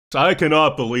I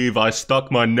cannot believe I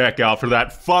stuck my neck out for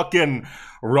that fucking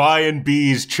Ryan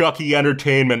B's Chucky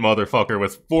Entertainment motherfucker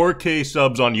with 4K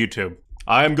subs on YouTube.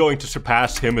 I am going to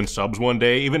surpass him in subs one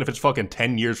day, even if it's fucking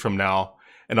 10 years from now.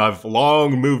 And I've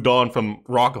long moved on from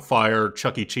Rockafire,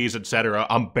 Chuck E. Cheese, etc.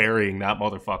 I'm burying that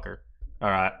motherfucker.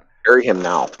 Alright. Bury him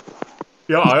now.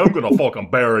 Yeah, I am gonna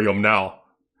fucking bury him now.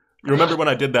 You remember when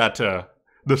I did that,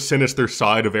 the sinister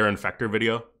side of Aaron Fector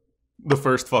video? The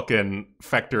first fucking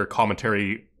Fector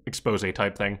commentary expose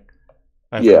type thing?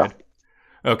 Yeah. Made.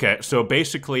 Okay, so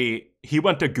basically, he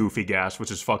went to Goofy Gas,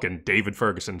 which is fucking David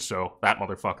Ferguson, so that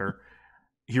motherfucker.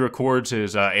 He records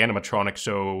his animatronic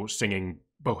show singing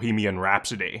Bohemian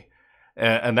Rhapsody.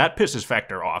 And that pisses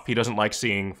Fector off. He doesn't like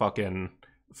seeing fucking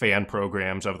fan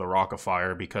programs of the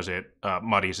Rockafire because it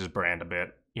muddies his brand a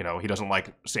bit. You know, he doesn't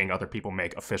like seeing other people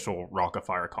make official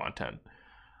Rockafire content.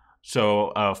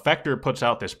 So Fector puts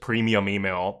out this premium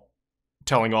email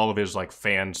telling all of his like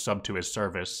fans sub to his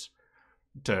service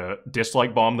to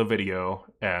dislike bomb the video,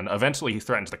 and eventually he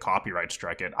threatens to copyright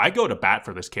strike it. I go to bat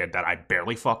for this kid that I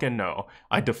barely fucking know.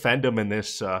 I defend him in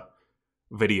this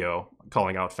video,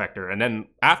 calling out Fector, and then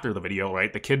after the video,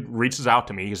 right, the kid reaches out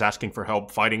to me. He's asking for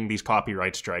help fighting these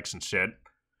copyright strikes and shit.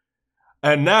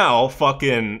 And now,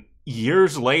 fucking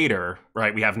years later,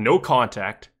 right, we have no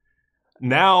contact.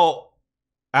 Now,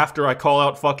 after I call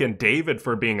out fucking David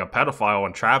for being a pedophile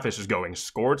and Travis is going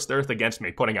scorched earth against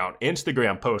me, putting out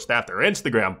Instagram post after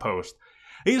Instagram post,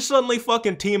 he's suddenly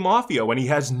fucking Team Mafia when he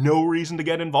has no reason to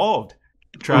get involved.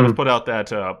 Travis put out that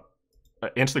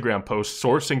Instagram post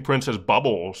sourcing Princess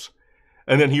Bubbles,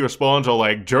 and then he responds all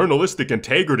like, journalistic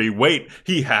integrity, wait,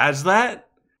 he has that?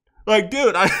 Like,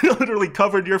 dude, I literally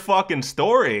covered your fucking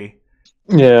story.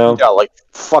 Yeah, like,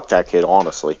 fuck that kid,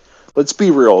 honestly. Let's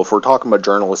be real. If we're talking about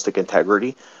journalistic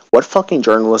integrity, what fucking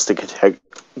journalistic integrity?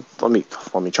 Let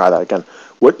me try that again.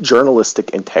 What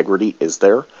journalistic integrity is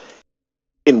there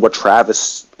in what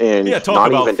Travis and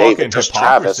not even David, just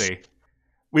hypocrisy. Travis?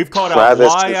 We've caught out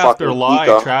lie after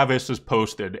lie Travis has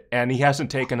posted, and he hasn't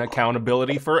taken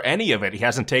accountability for any of it. He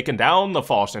hasn't taken down the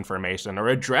false information or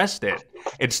addressed it.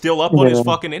 It's still up on his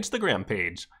fucking Instagram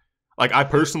page. Like, I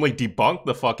personally debunked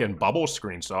the fucking bubble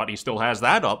screenshot. He still has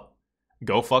that up.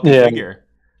 Go fucking figure.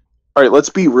 Alright, let's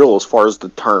be real as far as the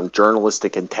term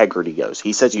journalistic integrity goes.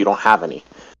 He says you don't have any.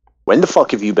 When the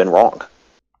fuck have you been wrong?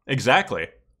 Exactly.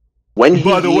 When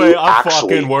By the way, I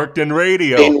fucking worked in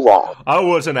radio. Been wrong. I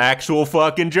was an actual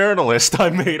fucking journalist.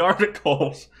 I made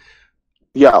articles.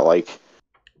 Yeah, like,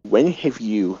 when have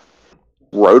you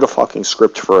wrote a fucking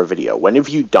script for a video? When have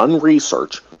you done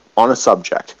research on a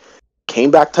subject,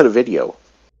 came back to the video,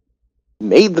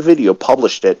 made the video,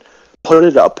 published it, put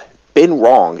it up, been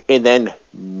wrong, and then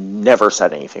never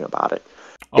said anything about it?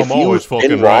 I'm always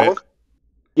fucking right.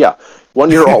 Yeah,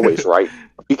 you're always right,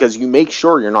 because you make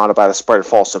sure you're not about to spread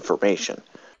false information.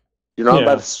 You're not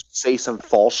about to say some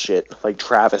false shit, like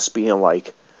Travis being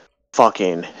like,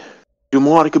 fucking,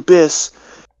 Dewmonic Abyss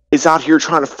is out here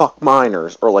trying to fuck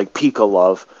minors, or like Pika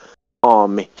Love,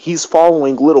 he's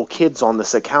following little kids on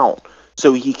this account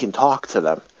so he can talk to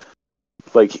them.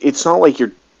 Like, it's not like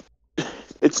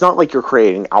you're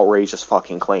creating outrageous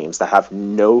fucking claims that have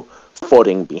no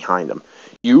footing behind them.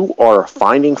 You are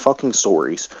finding fucking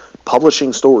stories,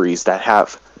 publishing stories that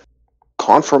have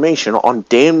confirmation on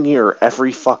damn near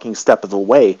every fucking step of the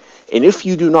way. And if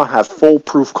you do not have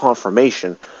foolproof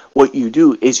confirmation, what you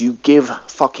do is you give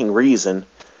fucking reason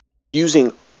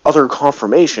using other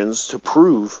confirmations to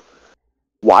prove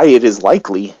why it is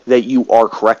likely that you are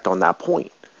correct on that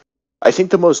point. I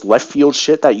think the most left field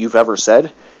shit that you've ever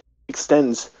said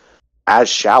extends as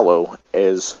shallow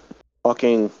as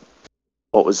fucking,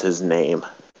 what was his name?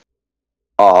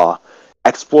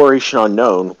 Exploration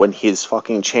Unknown, when his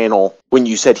fucking channel, when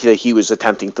you said that he was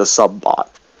attempting to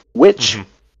sub-bot. Which,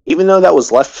 even though that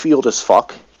was left field as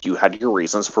fuck, you had your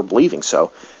reasons for believing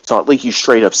so. It's not like you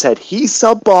straight up said, he's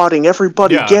sub-botting,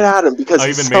 everybody get at him because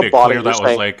he's sub-botting. I even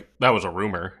made it clear that was a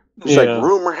rumor. It's like,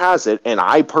 rumor has it, and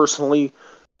I personally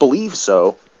believe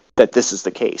so, that this is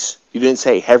the case. You didn't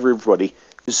say, hey, everybody,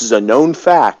 this is a known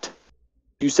fact.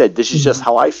 You said, this is just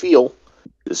how I feel.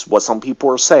 This is what some people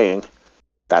are saying.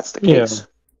 That's the case.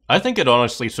 I think it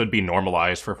honestly should be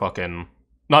normalized for fucking,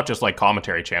 not just like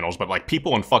commentary channels, but like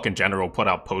people in fucking general put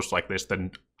out posts like this that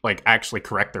like actually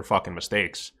correct their fucking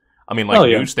mistakes. I mean, like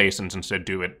news stations and shit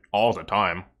do it all the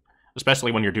time.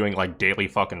 Especially when you're doing like daily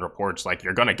fucking reports, like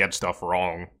you're gonna get stuff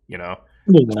wrong, you know?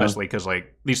 Especially because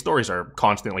like these stories are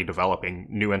constantly developing,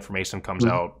 new information comes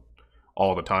out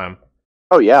all the time.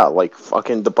 Oh yeah, like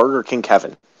fucking the Burger King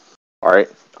Kevin. Alright,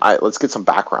 let's get some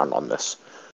background on this.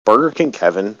 Burger King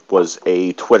Kevin was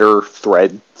a Twitter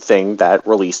thread thing that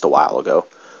released a while ago.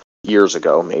 years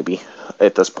ago, maybe,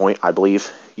 at this point, I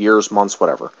believe. Years, months,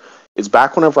 whatever. It's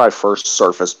back whenever I first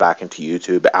surfaced back into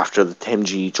YouTube after the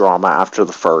TimG drama, after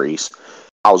the furries.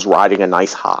 I was riding a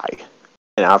nice high.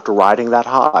 And after riding that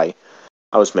high,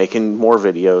 I was making more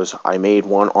videos. I made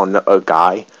one on a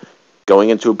guy going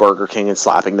into a Burger King and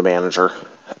slapping the manager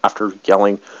after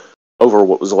yelling over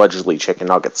what was allegedly chicken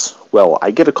nuggets. Well,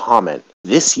 I get a comment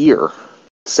this year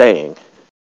saying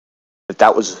that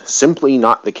that was simply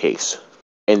not the case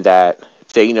and that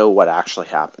they know what actually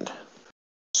happened.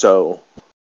 So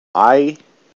I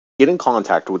get in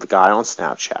contact with the guy on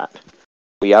Snapchat.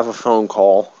 We have a phone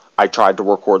call. I tried to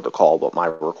record the call, but my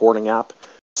recording app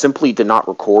simply did not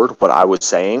record what I was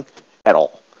saying at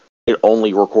all. It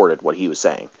only recorded what he was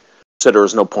saying. So there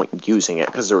was no point in using it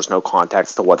because there was no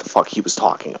context to what the fuck he was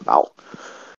talking about.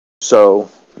 So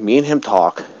me and him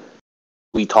talk.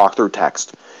 We talk through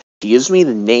text. He gives me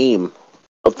the name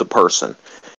of the person.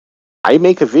 I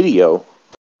make a video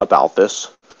about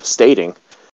this stating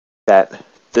that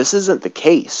this isn't the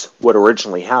case, what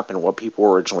originally happened, what people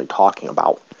were originally talking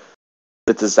about.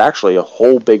 That this is actually a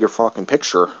whole bigger fucking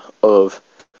picture of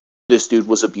this dude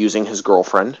was abusing his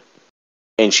girlfriend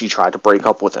and she tried to break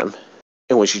up with him.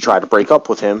 And when she tried to break up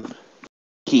with him,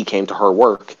 he came to her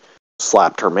work,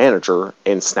 slapped her manager,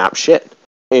 and snapped shit.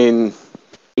 And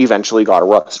eventually got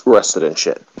arrested and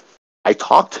shit. I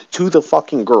talked to the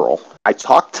fucking girl. I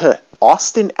talked to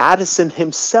Austin Addison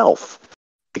himself,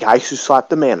 the guy who slapped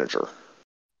the manager.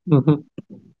 Mm-hmm.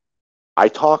 I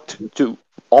talked to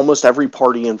almost every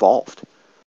party involved.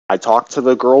 I talked to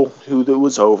the girl who it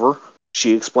was over.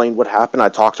 She explained what happened. I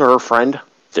talked to her friend.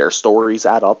 Their stories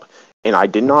add up. And I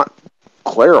did not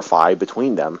clarify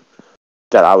between them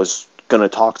that I was going to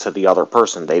talk to the other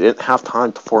person. They didn't have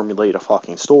time to formulate a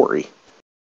fucking story.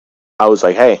 I was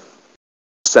like, hey,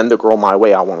 send the girl my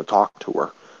way. I want to talk to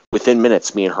her. Within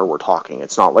minutes, me and her were talking.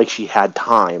 It's not like she had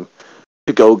time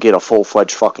to go get a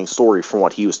full-fledged fucking story from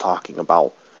what he was talking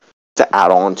about to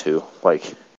add on to.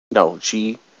 Like, no,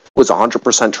 she was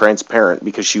 100% transparent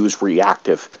because she was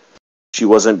reactive. She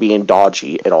wasn't being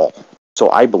dodgy at all. So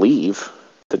I believe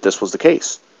that this was the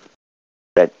case.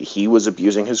 That he was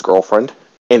abusing his girlfriend,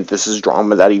 and this is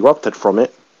drama that erupted from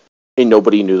it, and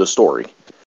nobody knew the story.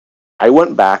 I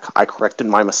went back, I corrected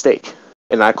my mistake,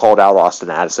 and I called out Austin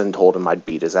Addison and told him I'd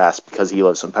beat his ass because he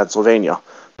lives in Pennsylvania.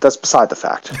 That's beside the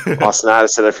fact. Austin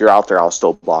Addison, if you're out there, I'll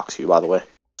still box you, by the way.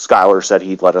 Skylar said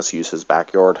he'd let us use his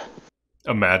backyard.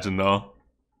 Imagine, though.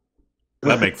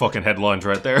 That'd make fucking headlines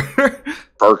right there.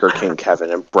 Burger King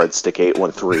Kevin and Breadstick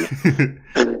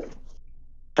 813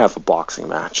 have a boxing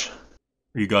match.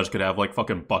 You guys could have, like,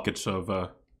 fucking buckets of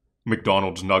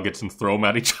McDonald's nuggets and throw them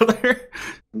at each other.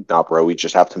 Nah, bro, we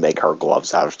just have to make our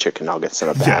gloves out of chicken nuggets in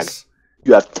a bag. Yes.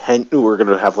 You have 10... We're going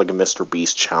to have, like, a Mr.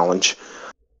 Beast challenge.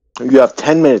 You have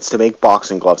 10 minutes to make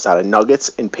boxing gloves out of nuggets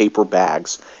and paper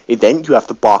bags. And then you have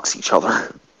to box each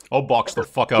other. I'll box the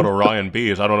fuck out of Ryan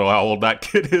Bees. I don't know how old that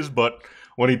kid is, but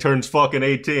when he turns fucking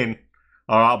 18,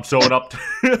 I'm showing up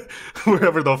to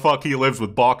wherever the fuck he lives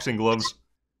with boxing gloves.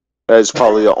 That is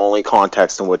probably the only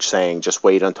context in which saying just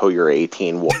wait until you're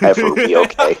 18 will ever be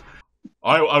okay.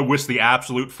 I wish the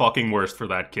absolute fucking worst for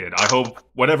that kid. I hope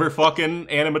whatever fucking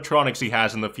animatronics he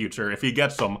has in the future, if he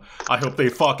gets them, I hope they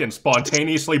fucking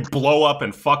spontaneously blow up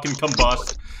and fucking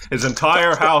combust. His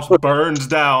entire house burns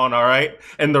down, alright?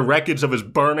 And the wreckage of his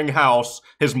burning house,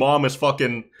 his mom is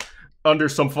fucking under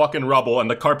some fucking rubble, and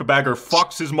the carpetbagger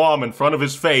fucks his mom in front of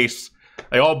his face.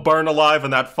 They all burn alive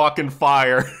in that fucking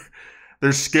fire.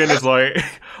 Their skin is like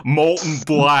molten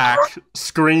black,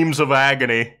 screams of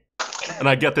agony. And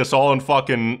I get this all in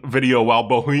fucking video while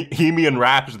Bohemian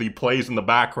Rhapsody plays in the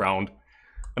background.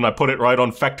 And I put it right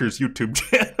on Fector's YouTube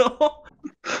channel.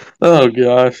 Oh,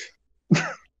 gosh.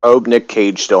 Oh, Nick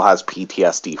Cage still has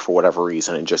PTSD for whatever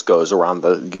reason and just goes around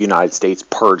the United States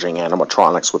purging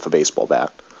animatronics with a baseball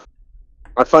bat.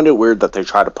 I find it weird that they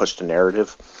try to push the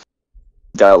narrative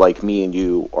that, like, me and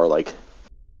you are, like,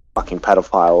 fucking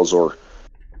pedophiles, or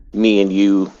me and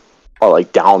you are,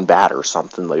 like, down bad or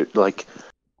something. Like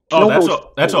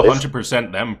oh, that's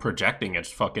 100% them projecting. It's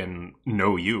fucking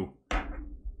know you.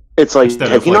 It's like,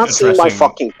 have you not seen my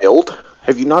fucking build?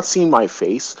 Have you not seen my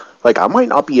face? Like, I might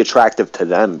not be attractive to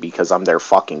them because I'm their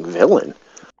fucking villain.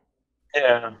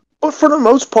 Yeah. But for the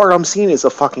most part, I'm seen as a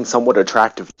fucking somewhat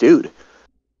attractive dude.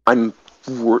 I'm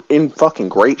in fucking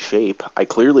great shape. I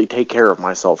clearly take care of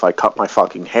myself. I cut my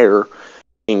fucking hair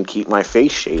and keep my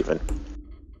face shaven.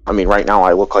 I mean, right now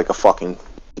I look like a fucking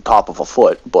top of a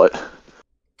foot, but...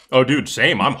 Oh, dude,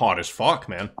 same. I'm hot as fuck,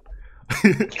 man.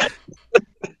 In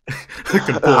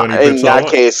that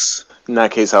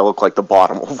case, I look like the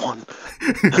bottom of one.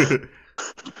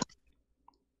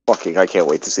 Fucking shocking. I can't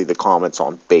wait to see the comments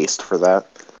on Based for that.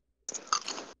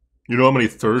 You know how many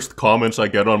thirst comments I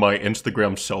get on my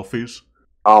Instagram selfies?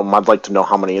 I'd like to know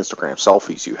how many Instagram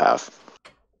selfies you have.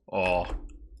 Oh,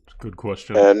 good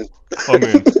question. And I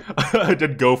mean, I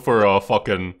did go for a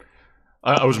fucking...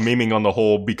 I was memeing on the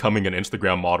whole becoming an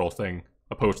Instagram model thing.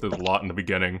 I posted a lot in the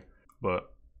beginning,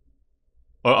 but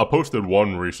I posted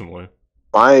one recently.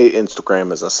 my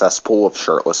Instagram is a cesspool of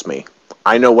shirtless me.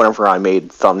 I know whenever I made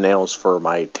thumbnails for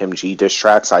my TimG diss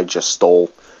tracks, I just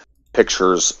stole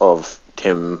pictures of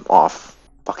Tim off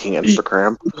fucking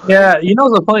Instagram. Yeah, you know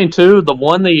what's funny too? The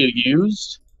one that you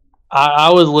used,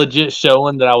 I was legit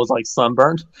showing that I was like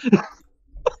sunburned.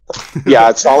 Yeah,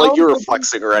 it's not like you were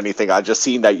flexing or anything. I just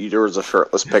seen that there was a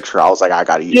shirtless picture. I was like, I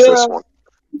gotta use this one.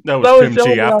 That was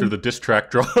TimG after the diss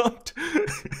track dropped.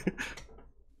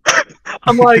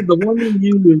 I'm like, the one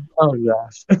you used, oh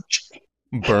gosh.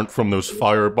 Burnt from those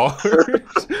fire bars.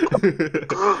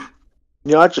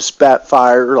 You know, I just spat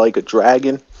fire like a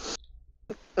dragon.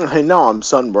 I know I'm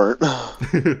sunburnt.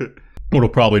 What he'll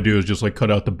probably do is just like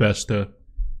cut out the best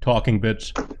talking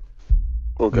bits.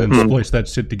 Okay. And then splice that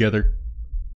shit together.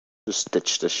 Just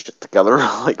stitch this shit together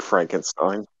like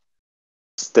Frankenstein.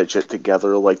 Stitch it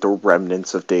together like the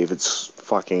remnants of David's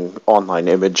fucking online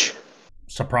image.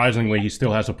 Surprisingly, he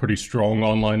still has a pretty strong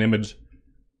online image.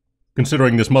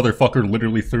 Considering this motherfucker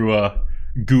literally threw a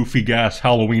goofy gas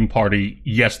Halloween party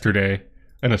yesterday,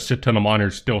 and a shit ton of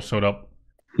minors still showed up.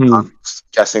 I'm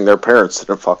guessing their parents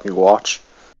didn't fucking watch.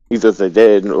 Either they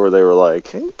did, or they were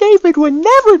like, David would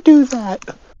never do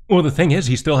that. Well, the thing is,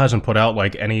 he still hasn't put out,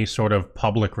 like, any sort of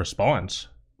public response.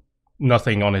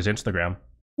 Nothing on his Instagram.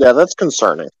 Yeah, that's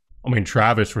concerning. I mean,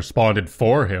 Travis responded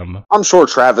for him. I'm sure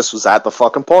Travis was at the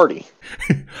fucking party.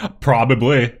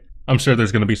 Probably. I'm sure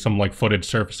there's gonna be some, like, footage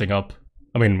surfacing up.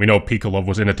 I mean, we know Pikolov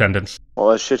was in attendance. Well,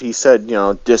 that shit he said, you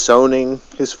know, disowning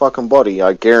his fucking buddy,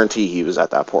 I guarantee he was at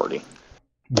that party.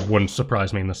 Wouldn't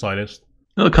surprise me in the slightest.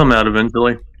 It'll come out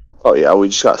eventually. Oh yeah, we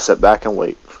just gotta sit back and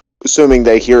wait. Assuming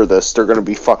they hear this, they're gonna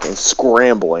be fucking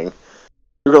scrambling.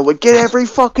 They're gonna like, get every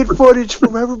fucking footage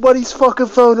from everybody's fucking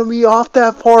phone of me off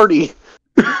that party.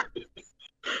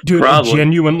 Dude, Probably. It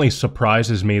genuinely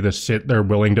surprises me the shit they're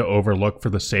willing to overlook for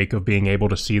the sake of being able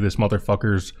to see this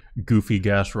motherfucker's goofy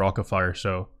gas Rockafire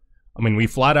show. I mean, we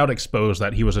flat out exposed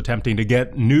that he was attempting to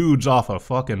get nudes off a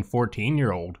fucking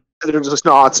 14-year-old. They're just,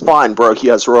 no, it's fine, bro. He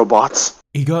has robots.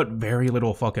 He got very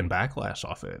little fucking backlash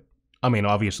off it. I mean,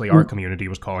 obviously our community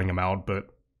was calling him out, but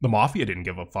the Mafia didn't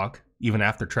give a fuck, even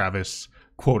after Travis,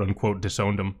 quote-unquote,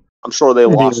 disowned him. I'm sure they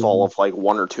lost all of, like,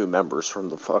 1 or 2 members from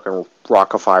the fucking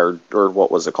Rockafire, or what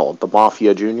was it called? The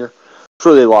Mafia Junior? I'm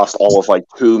sure they lost all of, like,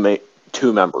 two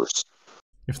members.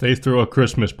 If they throw a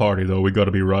Christmas party, though, we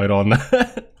gotta be right on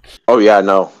that. Oh, yeah,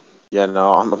 no. Yeah,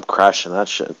 no, I'm crashing that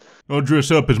shit. I'll dress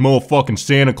up as motherfucking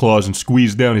Santa Claus and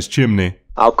squeeze down his chimney.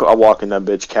 I'll walk in that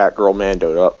bitch cat girl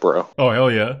mandoed up, bro. Oh, hell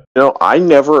yeah. You know, I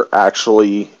never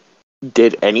actually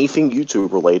did anything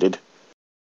YouTube related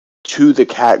to the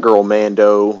cat girl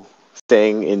mando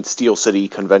thing in Steel City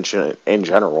Convention in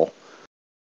general.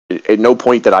 At no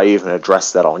point did I even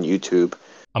address that on YouTube.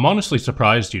 I'm honestly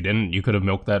surprised you didn't. You could have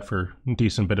milked that for a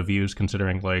decent bit of views,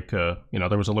 considering, like, you know,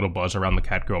 there was a little buzz around the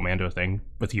cat girl mando thing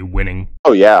with you winning.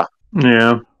 Oh, yeah.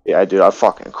 Yeah. Yeah, dude, I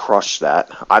fucking crushed that.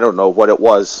 I don't know what it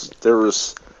was. There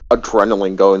was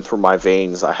adrenaline going through my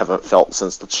veins I haven't felt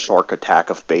since the shark attack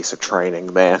of basic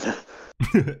training, man.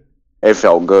 It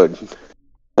felt good.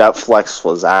 That flex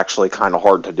was actually kind of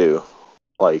hard to do.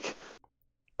 Like,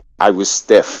 I was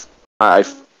stiff. I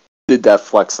did that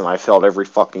flex and I felt every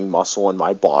fucking muscle in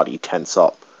my body tense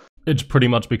up. It's pretty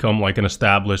much become like an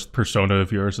established persona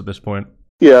of yours at this point.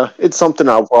 Yeah, it's something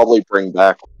I'll probably bring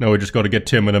back. No, we just got to get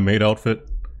Tim in a maid outfit.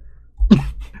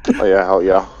 Oh yeah, hell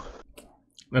yeah.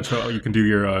 That's how you can do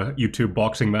your YouTube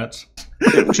boxing mats.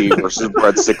 TimG versus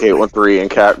Breadstick 813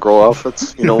 and cat girl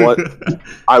outfits. You know what?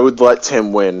 I would let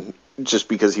Tim win just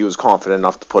because he was confident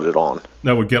enough to put it on.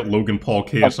 That would get Logan Paul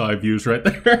KSI views right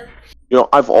there. You know,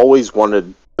 I've always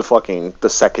wanted the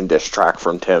second diss track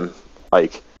from Tim.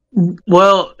 Like,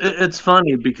 Well, it's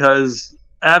funny because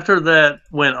after that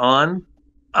went on,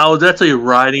 I was actually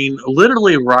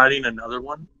literally writing another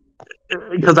one.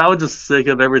 Because I was just sick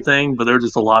of everything, but there was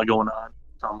just a lot going on.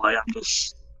 So I'm like, I'm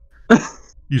just...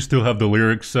 You still have the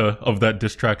lyrics of that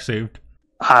diss track saved?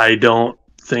 I don't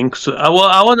think so.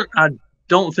 I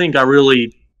don't think I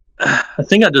really... I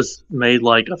think I just made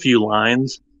like a few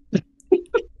lines. Do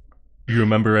you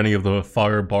remember any of the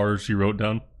fire bars you wrote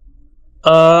down?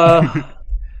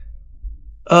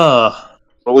 at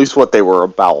least what they were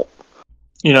about.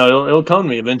 You know, it'll come to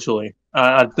me eventually.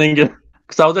 I think...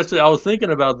 Because I was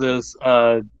thinking about this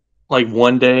like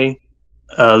one day,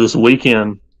 this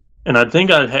weekend, and I think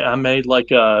I made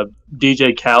like a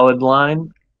DJ Khaled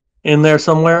line in there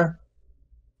somewhere,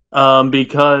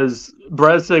 because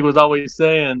Breadstick was always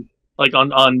saying like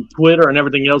on Twitter and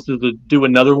everything else is to do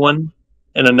another one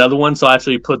and another one. So I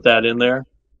actually put that in there,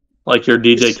 like your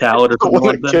DJ Khaled or something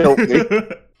like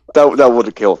that. That would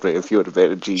have killed me if you would have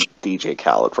made a DJ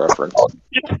Khaled reference.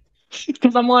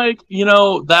 Because I'm like,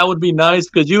 that would be nice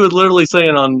because you would literally say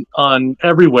it on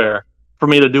everywhere for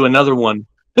me to do another one.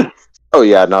 Oh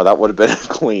yeah, no, that would have been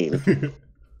clean.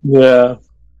 Yeah,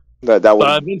 that would.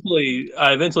 But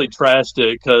I eventually trashed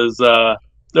it because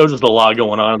there was just a lot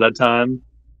going on at that time,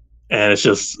 and it's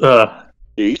just.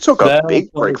 You took a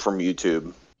big break from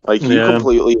YouTube. Like, you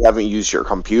completely haven't used your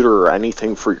computer or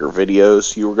anything for your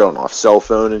videos. You were going off cell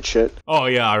phone and shit. Oh,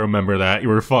 yeah, I remember that. You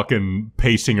were fucking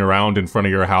pacing around in front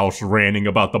of your house, ranting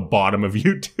about the bottom of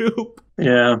YouTube.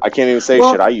 Yeah. I can't even say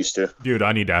shit I used to. Dude,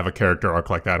 I need to have a character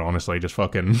arc like that, honestly. Just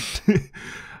fucking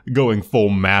going full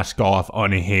mask off,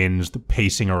 unhinged,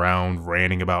 pacing around,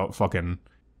 ranting about fucking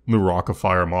the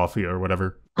Rockafire Mafia or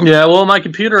whatever. Yeah, well, my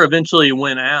computer eventually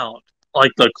went out.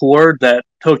 Like, the cord that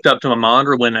hooked up to my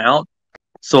monitor went out.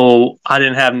 So I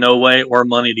didn't have no way or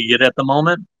money to get at the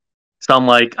moment. So I'm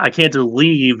like, I can't just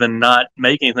leave and not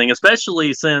make anything,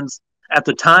 especially since at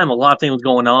the time a lot of things was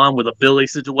going on with the Billy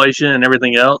situation and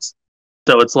everything else.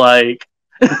 So it's like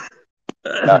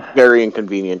very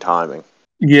inconvenient timing.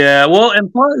 Yeah, well,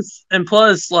 and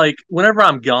plus, like whenever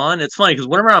I'm gone, it's funny because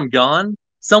whenever I'm gone,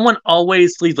 someone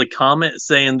always leaves a comment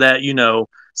saying that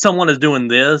someone is doing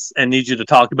this and needs you to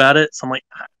talk about it. So I'm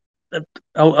like,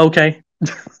 oh, okay.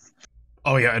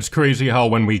 Oh yeah, it's crazy how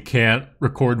when we can't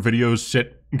record videos,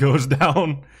 shit goes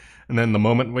down, and then the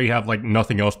moment we have like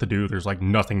nothing else to do, there's like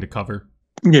nothing to cover.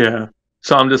 Yeah,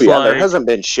 so I'm just there hasn't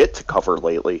been shit to cover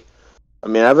lately. I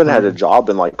mean, I haven't had a job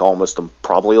in like almost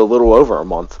probably a little over a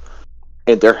month,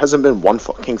 and there hasn't been one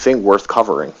fucking thing worth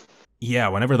covering. Yeah,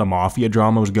 whenever the Mafia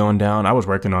drama was going down, I was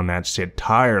working on that shit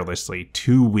tirelessly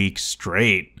 2 weeks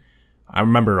straight. I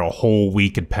remember a whole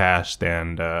week had passed,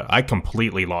 and I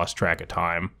completely lost track of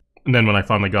time. And then when I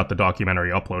finally got the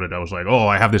documentary uploaded, I was like, oh,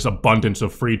 I have this abundance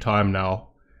of free time now.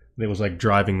 It was like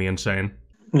driving me insane.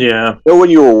 Yeah.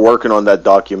 When you were working on that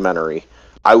documentary,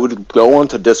 I would go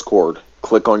onto Discord,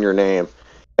 click on your name,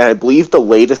 and I believe the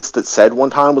latest it said one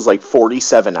time was like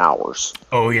 47 hours.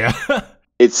 Oh, yeah.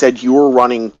 It said you were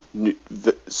running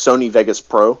the Sony Vegas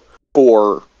Pro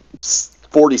for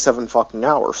 47 fucking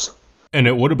hours. And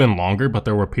it would have been longer, but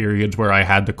there were periods where I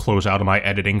had to close out of my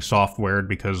editing software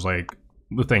because, like,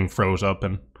 the thing froze up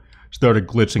and started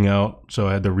glitching out, so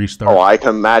I had to restart. Oh, I can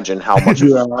imagine how much of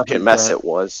a fucking mess it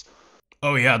was.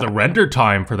 Oh yeah, the render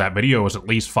time for that video was at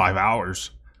least 5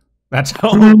 hours. That's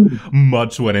how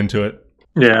much went into it.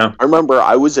 Yeah. I remember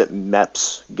I was at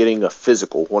MEPS getting a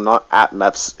physical. Well, not at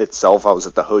MEPS itself. I was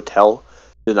at the hotel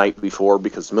the night before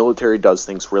because the military does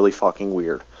things really fucking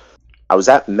weird. I was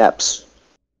at MEPS,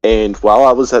 and while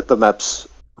I was at the MEPS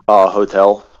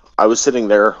hotel, I was sitting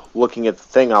there looking at the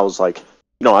thing. I was like,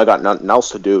 I got nothing else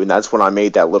to do, and that's when I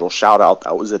made that little shout out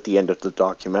that was at the end of the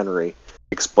documentary,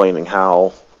 explaining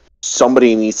how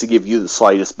somebody needs to give you the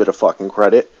slightest bit of fucking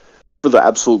credit for the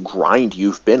absolute grind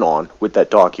you've been on with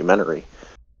that documentary.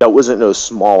 That wasn't no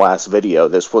small ass video.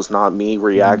 This was not me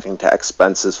reacting to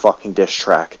Expense's fucking diss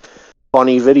track.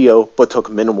 Funny video, but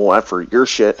took minimal effort. Your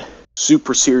shit,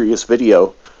 super serious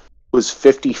video, was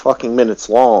 50 fucking minutes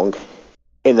long,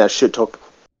 and that shit took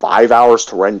 5 hours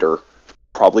to render.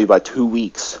 Probably by 2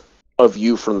 weeks of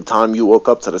you from the time you woke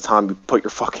up to the time you put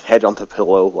your fucking head on the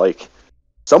pillow. Like,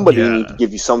 somebody need to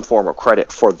give you some form of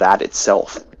credit for that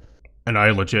itself. And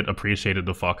I legit appreciated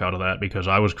the fuck out of that because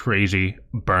I was crazy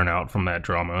burnout from that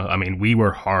drama. I mean, we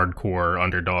were hardcore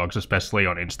underdogs, especially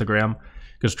on Instagram,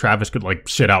 because Travis could like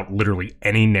shit out literally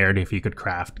any narrative he could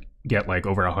craft, get like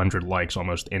over 100 likes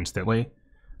almost instantly.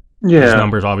 Yeah. His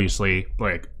numbers obviously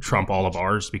like trump all of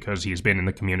ours because he's been in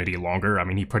the community longer. I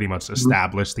mean, he pretty much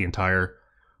established the entire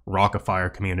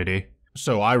Rockafire community.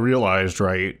 So I realized,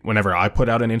 right, whenever I put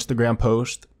out an Instagram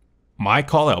post, my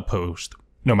call-out post,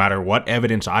 no matter what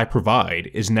evidence I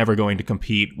provide, is never going to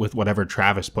compete with whatever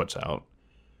Travis puts out.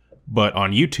 But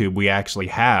on YouTube, we actually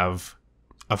have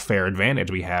a fair advantage.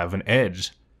 We have an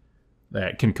edge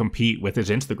that can compete with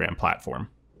his Instagram platform.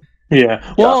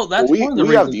 Yeah. Well, that's one of the reasons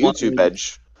we have the YouTube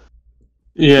edge.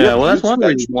 Yeah, well, that's one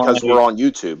reason because we're on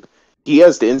YouTube. He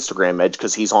has the Instagram edge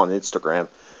because he's on Instagram.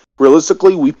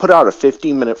 Realistically, we put out a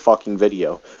 15-minute fucking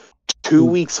video. 2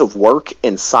 weeks of work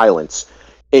in silence.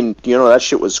 And, that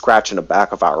shit was scratching the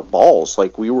back of our balls.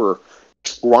 Like, we were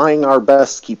trying our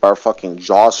best to keep our fucking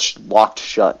jaws locked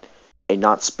shut and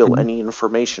not spill any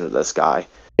information to this guy.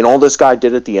 And all this guy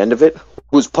did at the end of it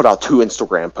was put out 2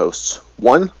 Instagram posts.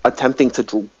 One, attempting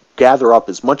to gather up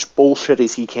as much bullshit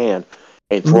as he can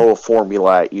and throw a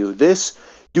formula at you. This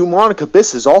Dewmonic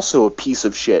Abyss is also a piece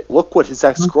of shit. Look what his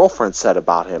ex-girlfriend said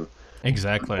about him.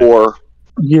 Exactly. Or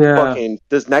fucking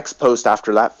this next post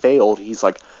after that failed, he's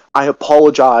like, I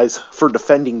apologize for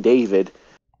defending David.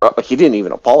 He didn't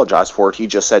even apologize for it. He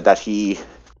just said that he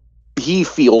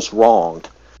feels wronged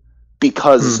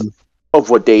because of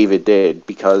what David did.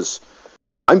 Because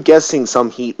I'm guessing some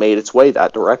heat made its way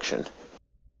that direction.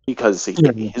 Because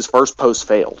his first post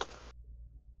failed.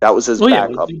 That was his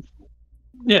backup.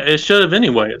 Yeah, it should have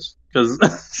anyways. Because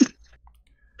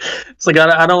it's like,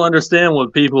 I don't understand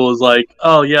what people is like,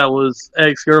 oh yeah, well, his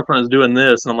ex-girlfriend is doing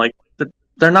this. And I'm like,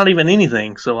 they're not even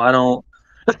anything, so I don't...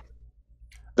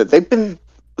 They've been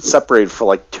separated for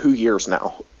like 2 years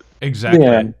now. Exactly.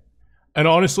 Yeah. And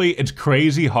honestly, it's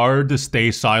crazy hard to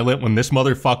stay silent when this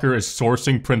motherfucker is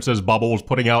sourcing Princess Bubbles,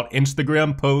 putting out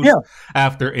Instagram post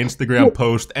after Instagram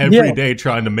post every day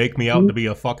trying to make me out to be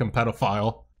a fucking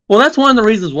pedophile. Well, that's one of the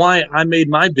reasons why I made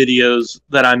my videos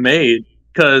that I made,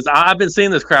 because I've been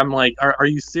seeing this crap. I'm like, are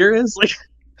you serious? Like,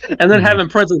 and then having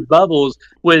Princess Bubbles,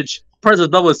 which Princess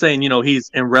Bubbles is saying, you know, he's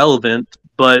irrelevant,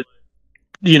 but,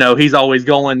 you know, he's always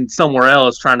going somewhere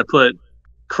else trying to put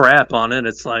crap on it.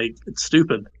 It's like, it's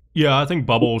stupid. Yeah, I think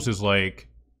Bubbles is like,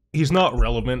 he's not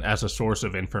relevant as a source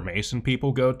of information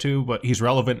people go to, but he's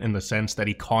relevant in the sense that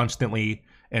he constantly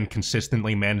and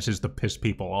consistently manages to piss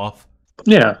people off.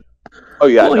 Yeah. Oh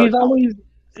yeah. Well,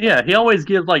 he always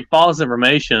gives like false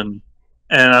information,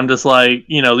 and I'm just like,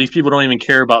 you know, these people don't even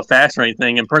care about facts or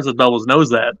anything, and Princess Bubbles knows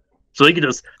that, so he can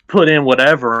just put in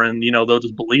whatever, and you know, they'll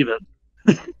just believe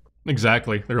it.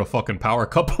 Exactly, they're a fucking power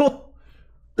couple.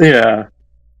 Yeah.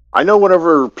 I know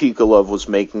whenever Pikolov was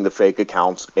making the fake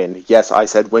accounts, and yes, I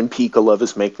said when Pikolov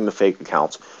is making the fake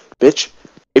accounts, bitch,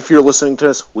 if you're listening to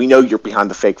this, we know you're behind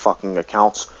the fake fucking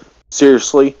accounts.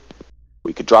 Seriously,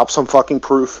 we could drop some fucking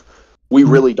proof. We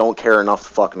really don't care enough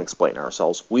to fucking explain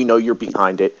ourselves. We know you're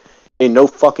behind it, and no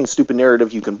fucking stupid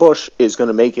narrative you can push is going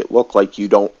to make it look like you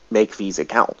don't make these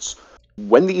accounts.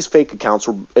 When these fake accounts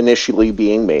were initially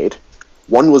being made,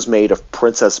 one was made of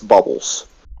Princess Bubbles.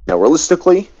 Now,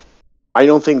 realistically, I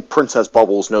don't think Princess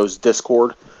Bubbles knows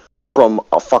Discord from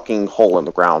a fucking hole in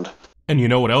the ground. And you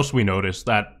know what else we noticed?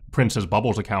 That Princess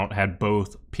Bubbles account had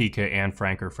both Pika and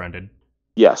Franker friended.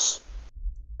 Yes.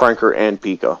 Franker and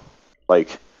Pika.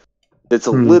 Like, it's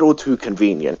a little too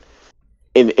convenient.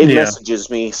 And it messages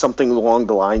me something along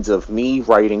the lines of me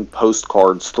writing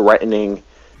postcards threatening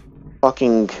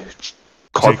fucking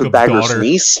Carpetbagger's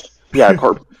niece. Yeah,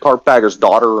 Carpetbagger's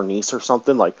daughter or niece or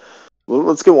something. Like,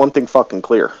 let's get one thing fucking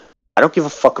clear. I don't give a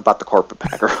fuck about the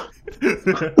Carpetbagger.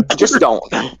 I just don't.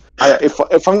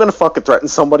 If I'm gonna fucking threaten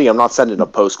somebody, I'm not sending a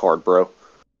postcard, bro.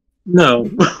 No.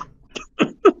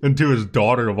 And to his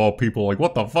daughter of all people, like,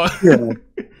 what the fuck? Yeah.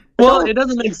 Well, it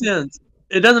doesn't make sense.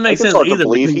 It doesn't make sense either. To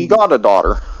believe he got a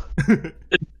daughter.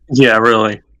 Yeah,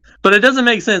 really. But it doesn't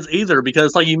make sense either,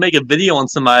 because like you make a video on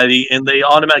somebody and they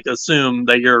automatically assume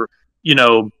that you're, you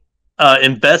know,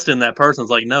 invested in that person.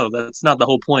 It's like, no, that's not the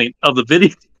whole point of the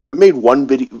video. I made one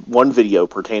video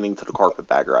pertaining to the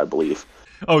Carpetbagger, I believe.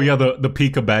 Oh yeah, the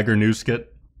Pika Bagger news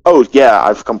skit. Oh yeah,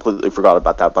 I've completely forgot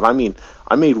about that. But I mean,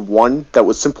 I made one that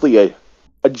was simply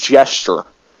a gesture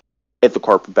at the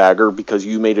Carpetbagger because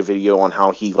you made a video on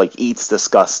how he like eats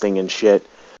disgusting and shit.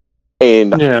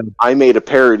 And I made a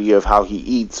parody of how he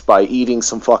eats by eating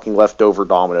some fucking leftover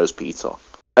Domino's pizza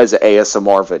as an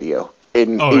ASMR video.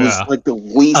 And it was like the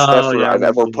least effort I've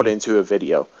ever put into a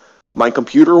video. My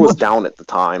computer was down at the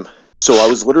time, so I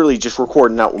was literally just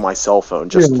recording that with my cell phone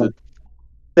just to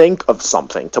think of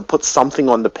something, to put something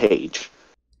on the page.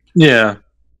 Yeah.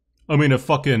 I mean, if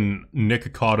fucking Nick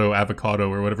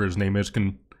Avocado, or whatever his name is,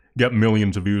 can get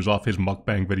millions of views off his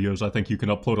mukbang videos, I think you can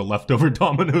upload a leftover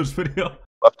Domino's video.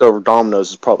 Leftover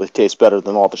Domino's probably tastes better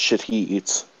than all the shit he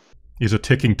eats. He's a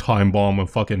ticking time bomb of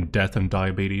fucking death and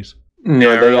diabetes.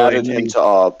 Yeah, they added him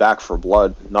to Back for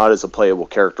Blood, not as a playable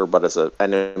character, but as an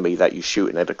enemy that you shoot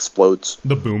and it explodes.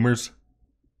 The Boomers?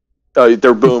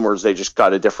 They're Boomers, they just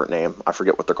got a different name. I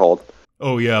forget what they're called.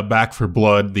 Oh yeah, Back for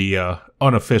Blood, the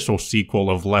unofficial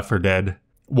sequel of Left 4 Dead,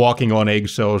 walking on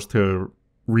eggshells to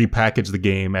repackage the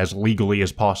game as legally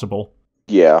as possible.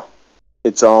 Yeah.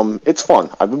 It's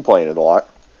fun. I've been playing it a lot.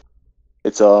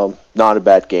 It's not a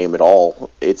bad game at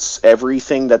all. It's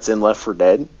everything that's in Left 4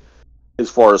 Dead. As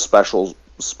far as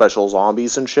special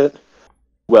zombies and shit,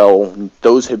 well,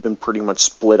 those have been pretty much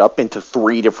split up into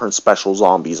 3 different special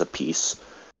zombies apiece.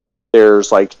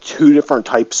 There's like 2 different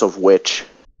types of witch.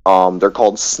 They're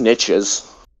called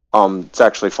snitches. It's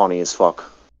actually funny as fuck.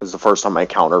 It was the first time I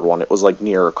encountered one. It was like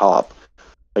near a cop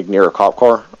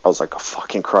car. I was like, oh,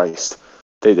 fucking Christ.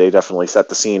 They definitely set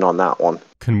the scene on that one.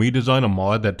 Can we design a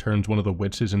mod that turns one of the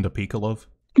witches into Pikolov?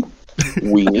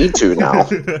 We need to now.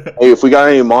 Hey, if we got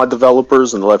any mod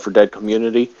developers in the Left 4 Dead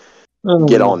community,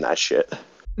 get on that shit.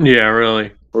 Yeah,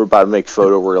 really. We're about to make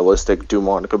photorealistic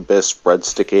Dewmonic Abyss,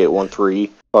 Breadstick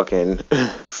 813, fucking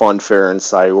Funfair and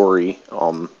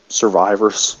Sayori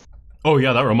survivors. Oh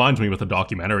yeah, that reminds me with the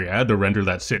documentary. I had to render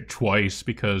that shit twice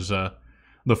because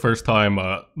the first time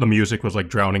the music was like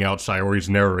drowning out Sayori's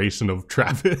narration of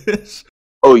Travis.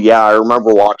 Oh yeah, I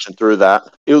remember watching through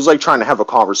that. It was like trying to have a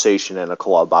conversation in a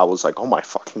club. I was like, oh my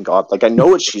fucking god. Like, I know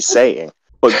what she's saying,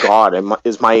 but god,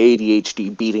 is my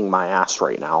ADHD beating my ass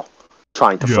right now,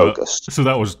 trying to focus. So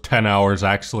that was 10 hours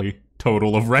actually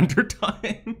total of render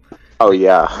time. Oh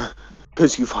yeah,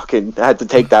 because you fucking had to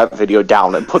take that video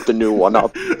down and put the new one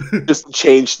up. Just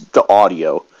change the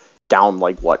audio down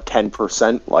like, what,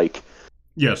 10%? Like,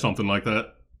 yeah, something like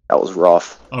that. That was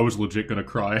rough. I was legit gonna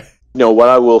cry. You know, what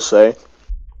I will say,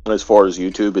 as far as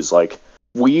YouTube, is like,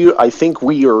 I think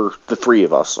the three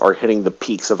of us are hitting the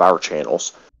peaks of our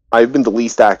channels. I've been the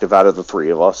least active out of the three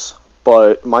of us,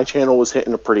 but my channel was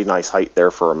hitting a pretty nice height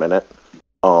there for a minute.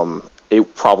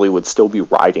 It probably would still be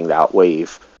riding that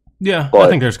wave. Yeah, but I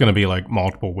think there's going to be like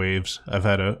multiple waves. I've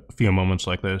had a few moments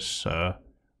like this. I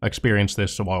experienced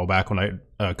this a while back when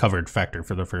I covered Fector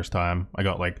for the first time. I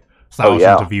got like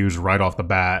thousands of views right off the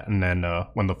bat, and then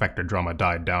when the Fector drama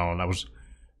died down, I was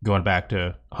going back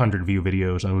to 100 view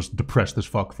videos. I was depressed as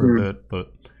fuck for a bit,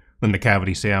 but then the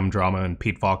Cavity Sam drama and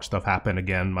Pete Fox stuff happened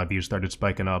again. My views started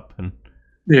spiking up, and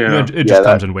it just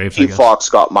comes in waves. Pete Fox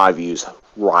got my views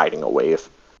riding a wave.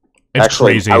 It's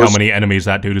crazy how many enemies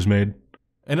that dude has made.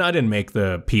 And I didn't make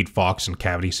the Pete Fox and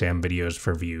Cavity Sam videos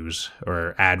for views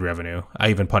or ad revenue. I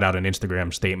even put out an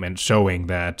Instagram statement showing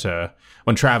that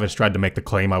when Travis tried to make the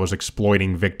claim I was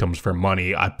exploiting victims for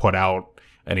money, I put out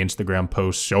an Instagram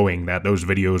post showing that those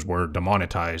videos were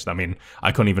demonetized. I mean,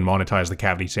 I couldn't even monetize the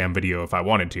Cavity Sam video if I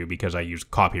wanted to because I used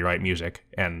copyright music,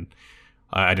 and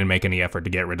I didn't make any effort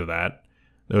to get rid of that.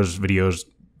 Those videos,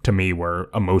 to me, were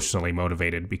emotionally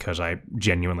motivated because I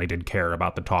genuinely did care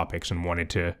about the topics and wanted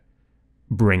to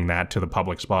bring that to the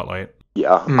public spotlight.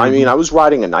 Yeah, I mean, I was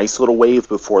riding a nice little wave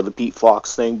before the Pete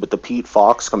Fox thing, but the Pete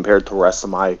Fox, compared to the rest of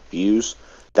my views,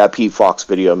 that Pete Fox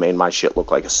video made my shit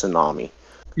look like a tsunami.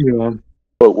 Yeah.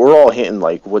 But we're all hitting,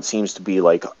 like, what seems to be,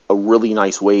 like, a really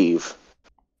nice wave.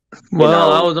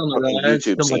 Well, I was on the rise,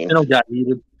 YouTube my scene. channel got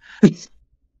heated.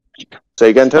 Say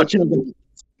again, Tim?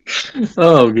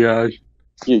 Oh, gosh.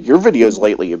 Your videos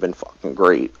lately have been fucking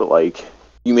great, but, like,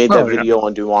 you made that video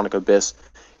on Dewmonic Abyss.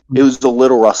 It was a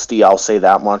little rusty, I'll say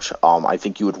that much. I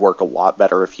think you would work a lot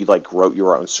better if you, like, wrote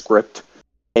your own script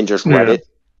and just read it,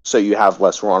 so you have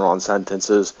less run-on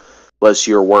sentences, less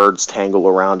your words tangle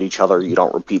around each other, you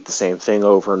don't repeat the same thing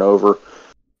over and over.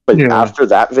 But after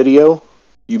that video,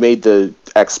 you made the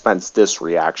expense this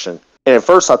reaction. And at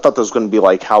first I thought that was going to be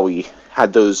like how we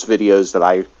had those videos that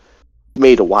I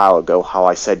made a while ago, how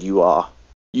I said you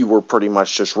were pretty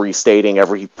much just restating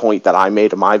every point that I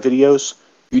made in my videos.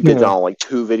 You did that on like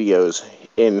 2 videos,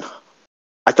 and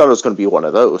I thought it was going to be one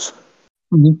of those.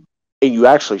 And you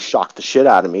actually shocked the shit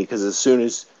out of me, because as soon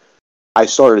as I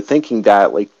started thinking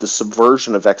that, like, the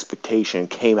subversion of expectation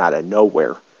came out of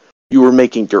nowhere. You were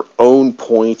making your own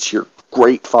points, your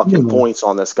great fucking points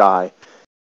on this guy,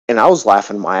 and I was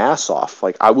laughing my ass off.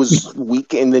 Like, I was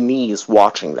weak in the knees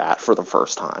watching that for the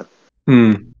first time.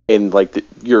 And, like,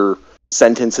 your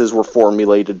sentences were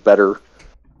formulated better.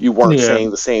 You weren't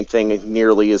saying the same thing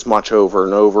nearly as much over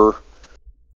and over.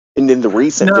 And then the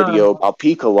recent video about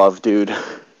Pika Love, dude.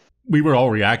 We were all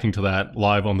reacting to that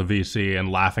live on the VC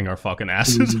and laughing our fucking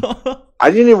asses off. I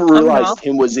didn't even realize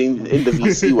Tim was in the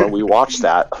VC when we watched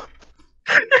that.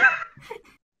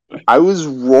 I was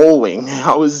rolling.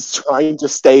 I was trying to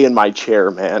stay in my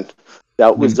chair, man.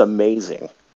 That was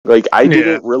amazing. Like, I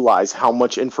didn't realize how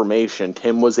much information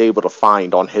Tim was able to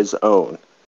find on his own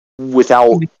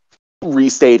without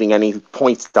restating any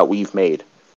points that we've made.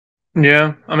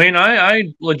 Yeah, I mean,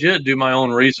 I legit do my own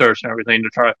research and everything to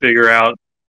try to figure out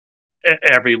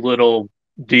every little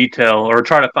detail, or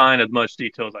try to find as much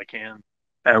detail as I can,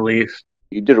 at least.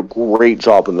 You did a great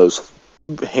job in those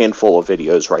handful of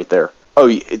videos right there. Oh,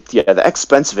 yeah, the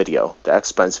expense video. The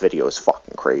expense video is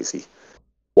fucking crazy.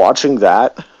 Watching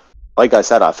that, like I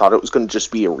said, I thought it was going to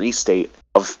just be a restate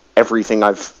of everything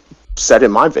I've said in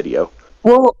my video.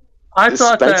 Well, I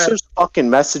thought Spencer's fucking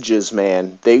messages,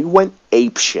 man, they went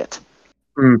apeshit.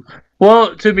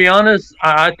 Well, to be honest,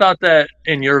 I thought that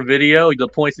in your video, the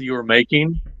points that you were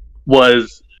making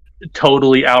was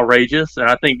totally outrageous, and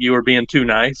I think you were being too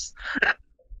nice.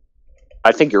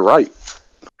 I think you're right.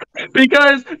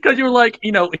 Because you were like,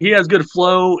 you know, he has good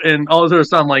flow and all this other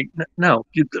stuff. I'm like, no,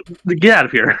 get out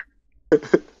of here.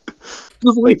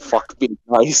 Like, fuck being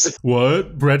nice.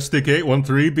 What? Breadstick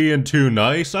 813 being too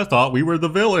nice? I thought we were the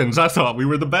villains. I thought we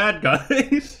were the bad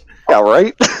guys. Yeah,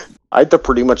 right? I had to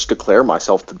pretty much declare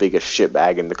myself the biggest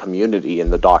shitbag in the community in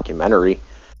the documentary.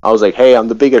 I was like, hey, I'm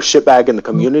the biggest shitbag in the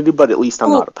community, but at least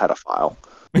I'm not a pedophile.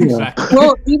 Exactly.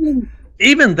 Well,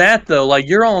 even that, though, like,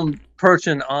 your own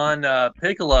person on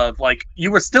Piccolo, like, you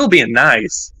were still being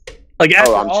nice. Like,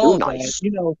 after all of that,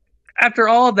 you know, after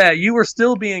all of that, you were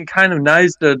still being kind of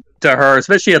nice to her,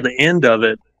 especially at the end of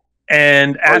it.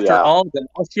 And after all of that,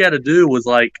 all she had to do was,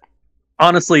 like,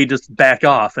 honestly, just back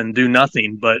off and do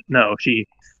nothing. But no, she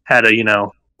had to, you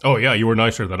know. Oh, yeah, you were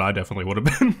nicer than I definitely would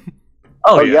have been.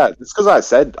 Oh yeah, it's because I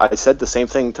said the same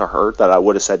thing to her that I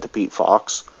would have said to Pete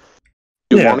Fox.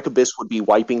 Dewmonic Abyss would be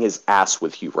wiping his ass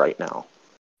with you right now.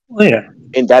 Yeah.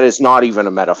 And that is not even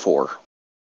a metaphor.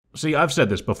 See, I've said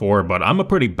this before, but I'm a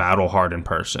pretty battle-hardened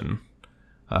person.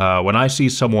 When I see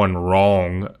someone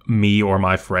wrong me or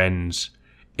my friends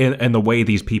in the way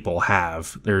these people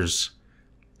have, there's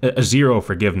a zero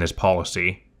forgiveness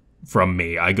policy from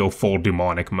me. I go full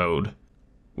Dewmonic mode.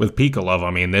 With Piccolo,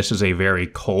 I mean, this is a very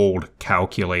cold,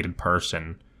 calculated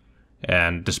person.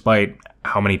 And despite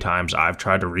how many times I've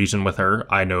tried to reason with her,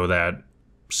 I know that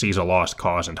she's a lost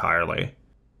cause entirely.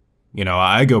 You know,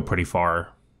 I go pretty far.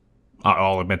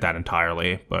 I'll admit that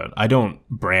entirely. But I don't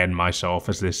brand myself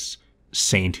as this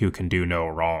saint who can do no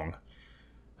wrong.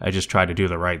 I just try to do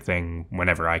the right thing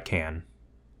whenever I can.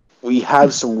 We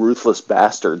have some ruthless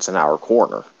bastards in our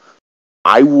corner.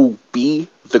 I will be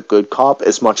the good cop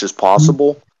as much as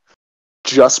possible,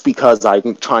 just because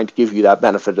I'm trying to give you that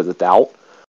benefit of the doubt.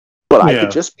 But I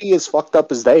could just be as fucked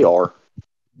up as they are.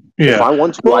 Yeah. If I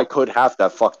want to, I could have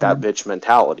that fuck that bitch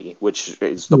mentality, which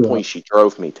is the point she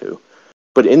drove me to.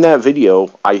 But in that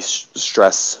video, I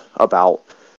stress about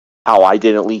how I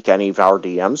didn't leak any of our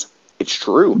DMs. It's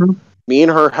true. Me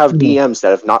and her have DMs that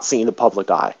have not seen the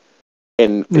public eye.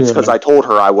 And it's because I told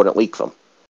her I wouldn't leak them.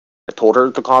 I told her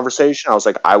the conversation. I was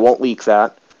like, I won't leak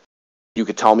that. You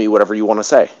could tell me whatever you want to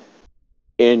say.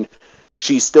 And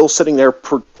she's still sitting there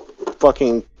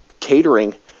fucking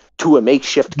catering to a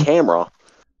makeshift camera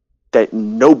that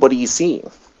nobody's seeing.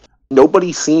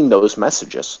 Nobody's seen those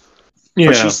messages. Yeah.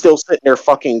 But she's still sitting there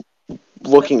fucking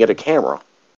looking at a camera.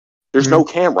 There's no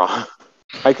camera.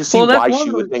 I can see why she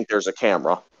would think there's a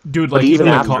camera. Dude, like, even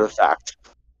after the fact.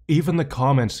 Even the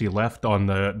comments he left on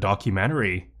the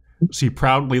documentary, she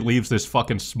proudly leaves this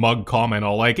fucking smug comment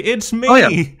all like, it's me! Oh,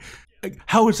 yeah.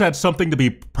 How is that something to be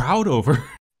proud over?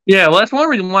 Yeah, well, that's one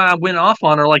reason why I went off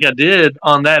on her like I did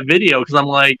on that video, because I'm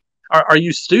like, are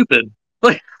you stupid?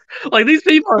 Like these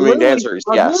people are the answer is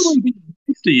yes. Being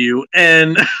nice to you,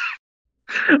 and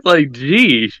like,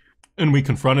 geez. And we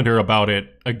confronted her about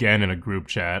it again in a group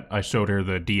chat. I showed her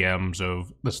the DMs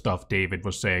of the stuff David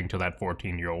was saying to that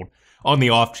 14-year-old, on the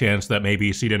off chance that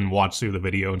maybe she didn't watch through the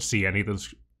video and see any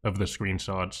of the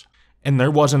screenshots. And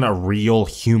there wasn't a real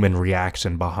human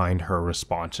reaction behind her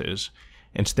responses.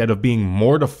 Instead of being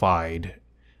mortified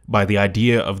by the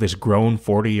idea of this grown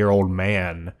 40-year-old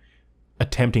man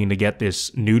attempting to get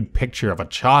this nude picture of a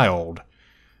child,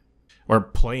 or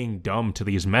playing dumb to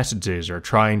these messages, or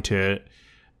trying to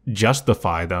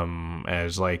justify them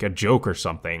as like a joke or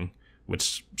something,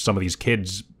 which some of these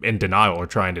kids in denial are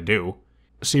trying to do.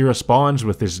 She responds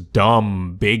with this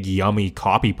dumb, big, yummy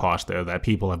copy pasta that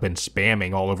people have been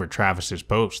spamming all over Travis's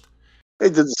post. They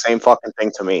did the same fucking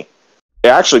thing to me. It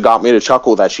actually got me to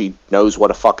chuckle that she knows what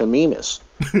a fucking meme is.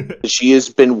 She has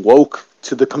been woke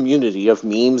to the community of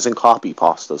memes and copy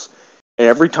pastas. And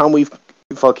every time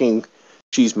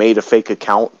she's made a fake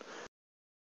account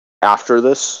after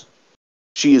this,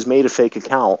 she has made a fake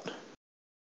account.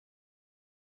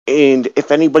 And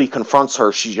if anybody confronts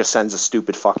her, she just sends a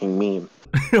stupid fucking meme.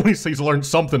 At least he's learned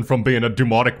something from being a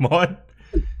Dewmonic mod.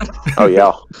 Oh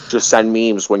yeah, just send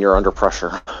memes when you're under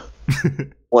pressure.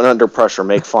 When under pressure,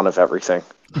 make fun of everything.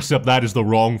 Except that is the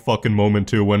wrong fucking moment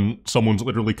too, when someone's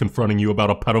literally confronting you about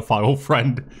a pedophile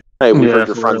friend. Hey, we heard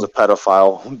your friend's a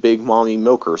pedophile. Big mommy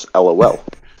milkers, LOL.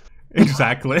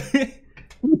 Exactly.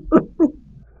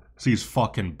 She's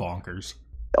fucking bonkers.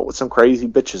 Dealt with some crazy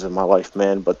bitches in my life,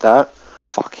 man, but that,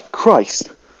 fucking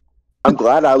Christ. I'm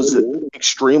glad I was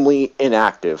extremely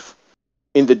inactive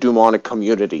in the Dewmonic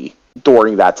community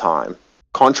during that time.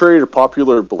 Contrary to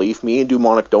popular belief, me and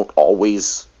Dewmonic don't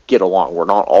always get along. We're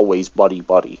not always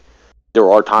buddy-buddy.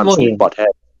 There are times we butt heads.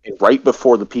 And right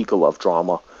before the Piccolo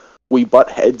drama, we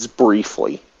butt heads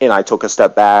briefly, and I took a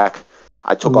step back,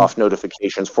 I took off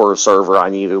notifications for a server. I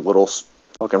needed a little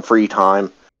fucking free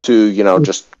time to,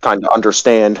 just kind of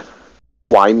understand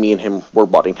why me and him were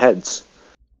butting heads.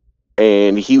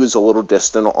 And he was a little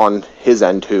distant on his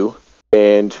end too.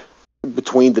 And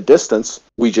between the distance,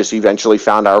 we just eventually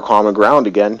found our common ground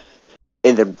again.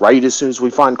 And then right as soon as we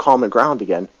find common ground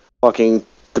again, fucking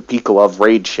the Pikolov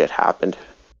raid shit happened.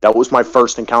 That was my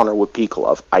first encounter with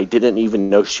Pikolov. I didn't even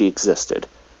know she existed.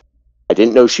 I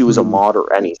didn't know she was a mod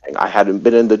or anything. I hadn't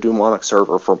been in the Dewmonic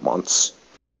server for months.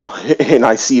 And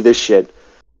I see this shit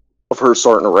of her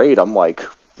starting a raid. I'm like,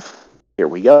 here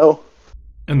we go.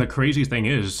 And the crazy thing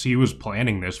is, he was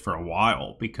planning this for a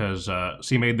while because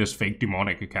she made this fake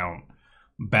Dewmonic account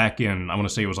back in, I want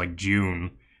to say it was like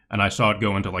June, and I saw it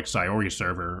go into like Sayori's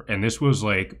server, and this was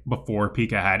like before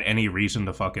Pika had any reason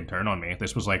to fucking turn on me.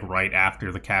 This was like right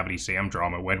after the Cavity Sam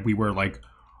drama when we were like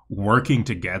working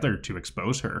together to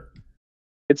expose her.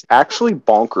 It's actually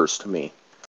bonkers to me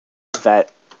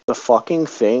that the fucking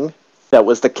thing that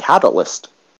was the catalyst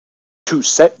to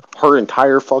set her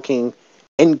entire fucking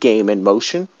endgame in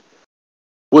motion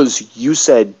was you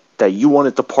said that you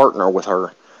wanted to partner with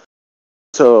her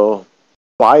to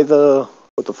buy the,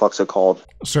 what the fuck's it called?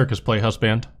 Circus Playhouse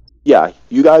Band. Yeah,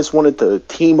 you guys wanted to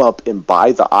team up and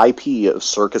buy the IP of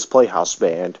Circus Playhouse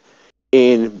Band,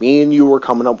 and me and you were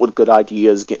coming up with good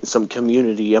ideas, getting some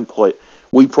community input.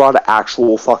 We brought an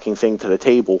actual fucking thing to the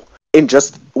table, and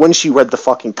just when she read the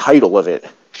fucking title of it,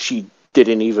 she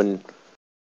didn't even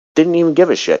give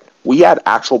a shit. We had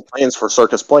actual plans for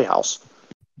Circus Playhouse,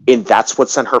 and that's what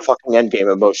sent her fucking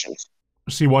endgame emotions.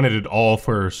 She wanted it all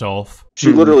for herself.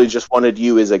 She literally just wanted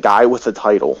you as a guy with a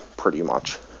title, pretty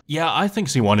much. Yeah, I think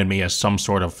she wanted me as some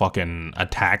sort of fucking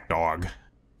attack dog.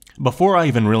 Before I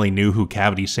even really knew who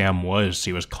Cavity Sam was,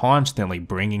 she was constantly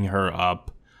bringing her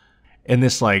up in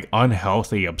this, like,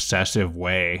 unhealthy, obsessive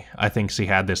way. I think she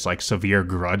had this, like, severe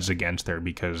grudge against her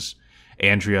because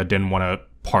Andrea didn't want to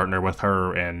partner with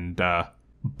her and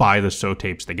buy the So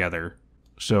tapes together.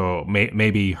 So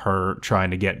maybe her trying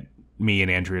to get me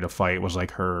and Andrea to fight was,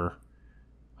 like, her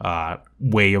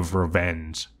way of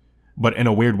revenge. But in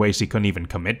a weird way, she couldn't even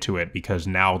commit to it because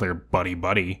now they're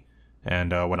buddy-buddy.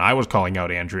 And when I was calling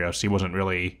out Andrea, she wasn't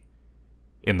really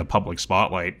in the public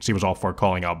spotlight. She was all for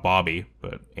calling out Bobby,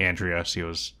 but Andrea, she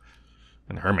was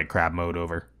in hermit crab mode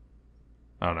over.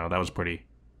 I don't know, that was pretty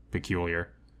peculiar.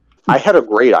 I had a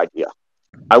great idea.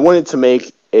 I wanted to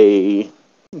make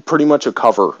pretty much a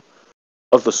cover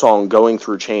of the song Going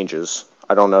Through Changes.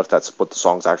 I don't know if that's what the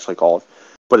song's actually called,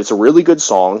 but it's a really good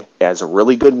song. It has a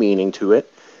really good meaning to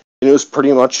it. And it was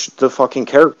pretty much the fucking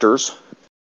characters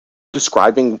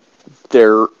describing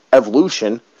their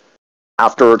evolution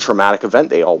after a traumatic event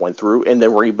they all went through, and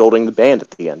then rebuilding the band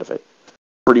at the end of it.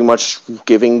 Pretty much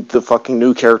giving the fucking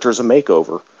new characters a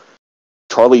makeover.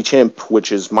 Charlie Chimp,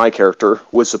 which is my character,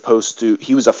 was supposed to...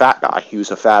 He was a fat guy. He was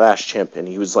a fat-ass chimp, and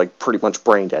he was, like, pretty much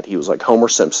brain dead. He was like Homer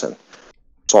Simpson.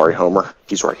 Sorry, Homer.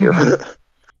 He's right here.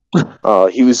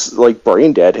 He was, like,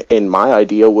 brain dead, and my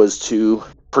idea was to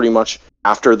pretty much,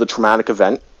 after the traumatic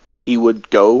event, he would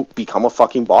go become a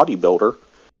fucking bodybuilder,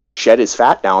 shed his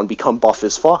fat down, become buff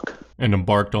as fuck. And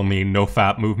embarked on the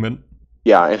no-fat movement.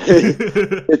 Yeah.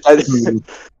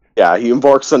 Yeah, he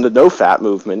embarks on the no-fat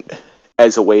movement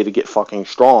as a way to get fucking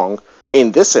strong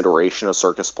in this iteration of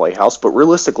Circus Playhouse, but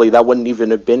realistically, that wouldn't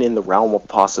even have been in the realm of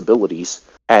possibilities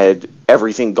had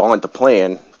everything gone to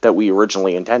plan that we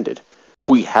originally intended.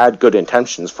 We had good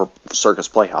intentions for Circus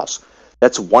Playhouse.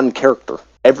 That's one character.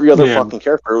 Every other fucking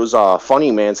character, it was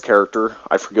Funny Man's character,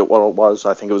 I forget what it was,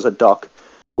 I think it was a duck,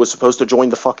 was supposed to join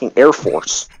the fucking Air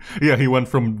Force. Yeah, he went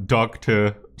from duck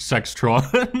to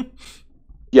Sextron.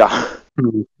 Yeah.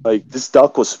 Like, this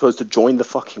duck was supposed to join the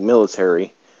fucking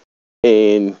military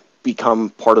and become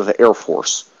part of the Air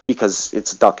Force because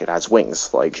it's a duck, it has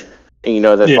wings. Like, and you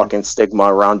know that fucking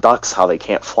stigma around ducks, how they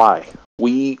can't fly.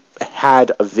 We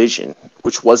had a vision,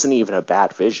 which wasn't even a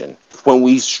bad vision. When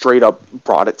we straight up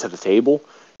brought it to the table,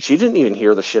 she didn't even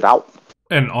hear the shit out.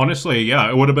 And honestly, yeah,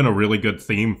 it would have been a really good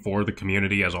theme for the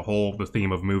community as a whole, the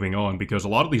theme of moving on, because a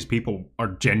lot of these people are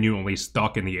genuinely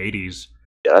stuck in the 80s.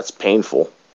 Yeah, that's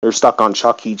painful. They're stuck on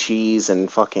Chuck E. Cheese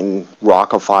and fucking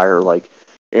Rockafire. Like,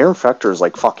 Aaron Fector's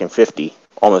like fucking 50,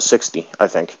 almost 60, I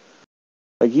think.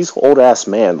 Like, he's an old-ass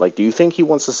man. Like, do you think he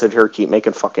wants to sit here and keep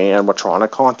making fucking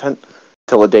animatronic content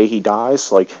till the day he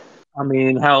dies? Like, I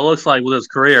mean, how it looks like with his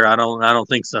career, I don't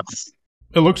think so.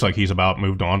 It looks like he's about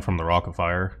moved on from the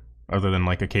Rockafire, other than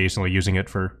like occasionally using it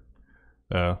for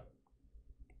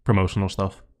promotional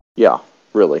stuff. Yeah,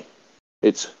 really.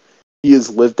 He has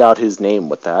lived out his name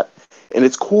with that. And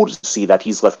it's cool to see that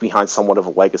he's left behind somewhat of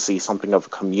a legacy, something of a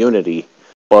community.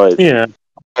 But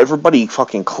everybody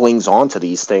fucking clings on to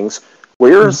these things.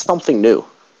 Where is something new?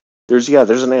 There's an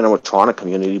animatronic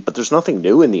community, but there's nothing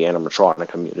new in the animatronic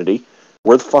community.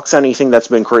 Where the fuck's anything that's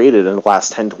been created in the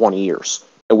last 10, 20 years?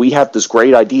 And we have this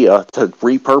great idea to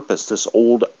repurpose this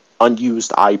old,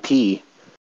 unused IP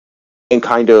and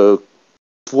kind of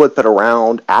flip it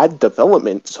around, add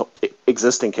development to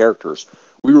existing characters.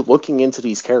 We were looking into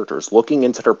these characters, looking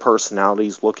into their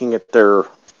personalities, looking at their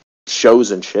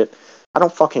shows and shit. I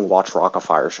don't fucking watch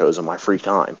Rockafire shows in my free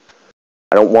time.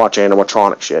 I don't watch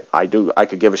animatronic shit. I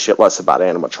could give a shit less about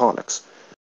animatronics.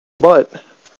 But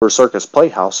for Circus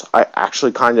Playhouse, I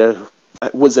actually kind of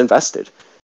was invested.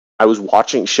 I was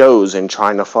watching shows and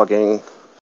trying to fucking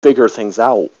figure things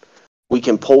out. We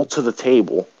can pull to the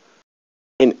table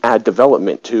and add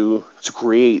development to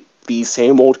create these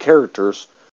same old characters,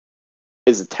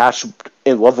 as attached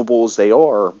and lovable as they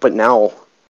are, but now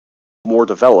more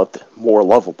developed, more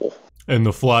lovable. And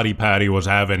the Flatty Patty was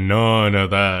having none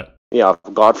of that. Yeah,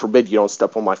 God forbid you don't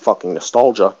step on my fucking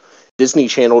nostalgia. Disney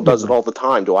Channel does it all the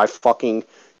time. Do I fucking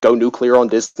go nuclear on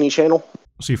Disney Channel?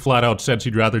 She flat out said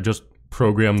she'd rather just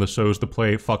program the shows to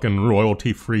play fucking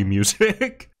royalty-free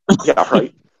music. Yeah,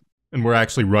 right. And we're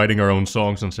actually writing our own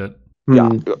songs and shit. Yeah,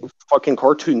 fucking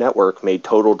Cartoon Network made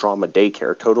Total Drama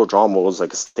Daycare. Total Drama was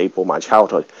like a staple of my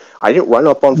childhood. I didn't run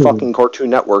up on fucking Cartoon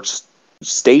Network's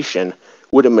station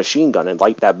with a machine gun and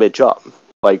light that bitch up.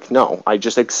 Like, no, I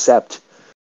just accept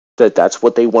that that's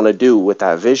what they want to do with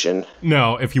that vision.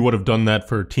 Now, if you would have done that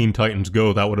for Teen Titans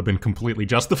Go, that would have been completely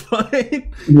justified.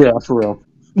 Yeah, for real.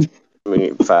 I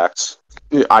mean, facts.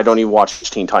 I don't even watch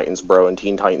Teen Titans, bro, and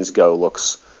Teen Titans Go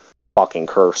looks fucking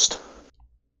cursed.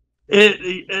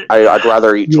 I'd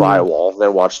rather eat drywall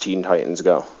than watch Teen Titans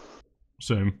Go.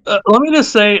 Same. Let me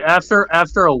just say,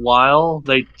 after a while,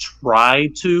 they try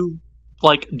to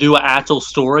do an actual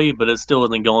story, but it still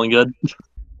isn't going good.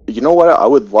 You know what? I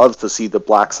would love to see the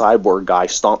Black Cyborg guy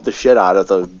stomp the shit out of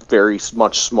the very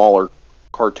much smaller,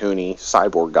 cartoony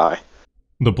Cyborg guy.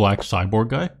 The Black Cyborg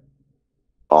guy?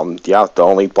 Yeah, the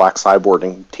only Black Cyborg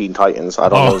in Teen Titans. I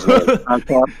don't know his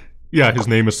name. Yeah, his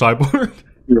name is Cyborg.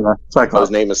 Yeah, Cyclops.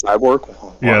 His name is Cyborg?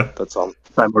 Well, yeah. That's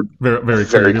Cyborg.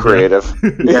 Very creative.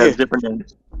 Yeah, it's different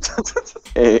names.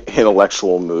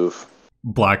 Intellectual move.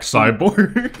 Black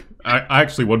Cyborg. I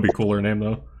actually would be cooler name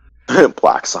though.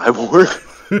 Black Cyborg.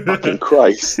 Fucking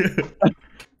Christ.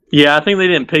 Yeah, I think they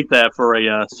didn't pick that for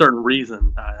a certain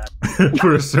reason.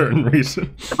 For a certain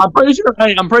reason. I'm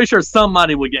pretty sure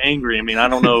somebody would get angry. I mean, I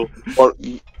don't know. Well,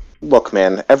 look,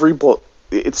 man.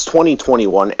 It's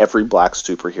 2021. Every black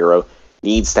superhero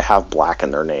needs to have black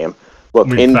in their name. Look,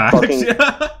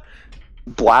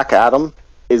 Black Adam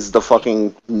is the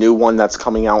fucking new one that's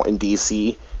coming out in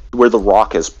DC, where The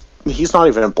Rock is. He's not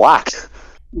even black.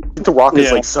 The Rock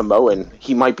is like Samoan.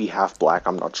 He might be half black,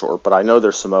 I'm not sure, but I know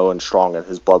there's Samoan strong in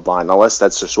his bloodline, unless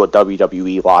that's just what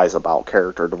WWE lies about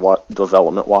character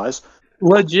development wise.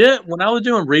 Legit, when I was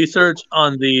doing research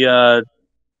on the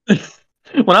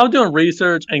when I was doing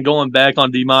research and going back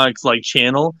on Dewmonic's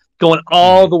channel, going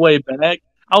all the way back,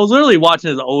 I was literally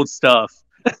watching his old stuff.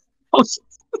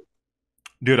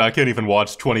 Dude, I can't even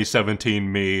watch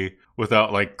 2017 me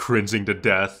without cringing to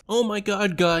death. Oh my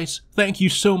god, guys, thank you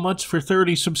so much for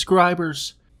 30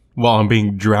 subscribers. While I'm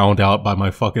being drowned out by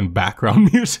my fucking background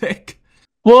music.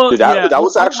 Well, dude, that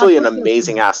was actually an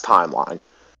amazing ass timeline.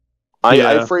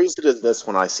 I phrased it as this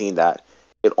when I seen that.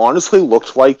 It honestly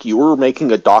looked like you were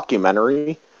making a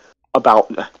documentary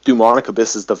about Dewmonic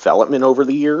Abyss's development over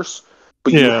the years,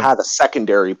 but you had a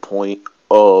secondary point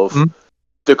of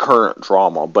the current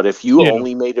drama. But if you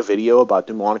only made a video about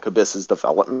Dewmonic Abyss's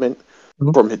development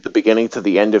from the beginning to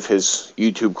the end of his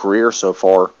YouTube career so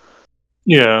far,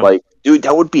 dude,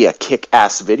 that would be a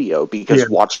kick-ass video, because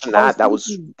watching that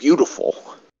was beautiful.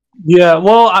 Yeah,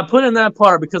 well, I put in that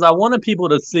part because I wanted people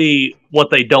to see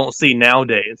what they don't see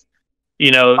nowadays.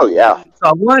 Oh, yeah. So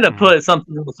I wanted to put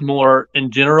something else more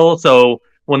in general, so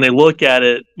when they look at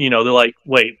it, they're like,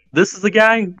 wait, this is the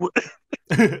guy?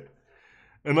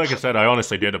 And like I said, I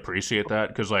honestly did appreciate that,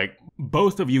 because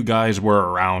both of you guys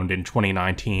were around in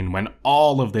 2019 when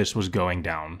all of this was going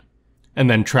down. And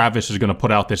then Travis is going to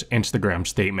put out this Instagram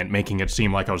statement making it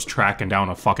seem like I was tracking down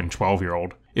a fucking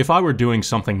 12-year-old. If I were doing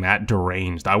something that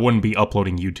deranged, I wouldn't be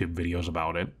uploading YouTube videos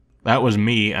about it. That was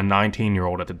me, a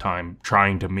 19-year-old at the time,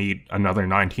 trying to meet another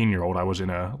 19-year-old I was in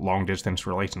a long-distance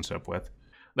relationship with.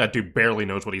 That dude barely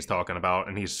knows what he's talking about,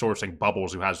 and he's sourcing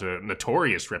Bubbles, who has a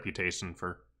notorious reputation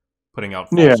for putting out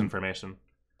false information.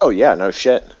 Oh yeah, no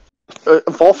shit.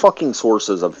 Of all fucking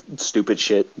sources of stupid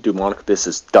shit Dewmonic Abyss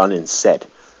has done and said,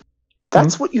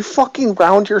 that's what you fucking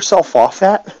round yourself off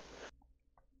at?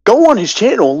 Go on his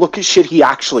channel and look at shit he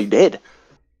actually did.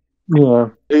 Yeah.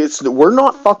 We're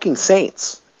not fucking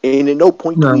saints, and at no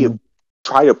point do we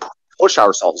try to push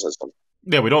ourselves as them.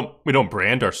 Yeah, we don't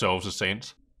brand ourselves as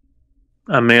saints.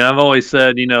 I mean, I've always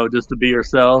said, just to be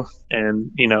yourself,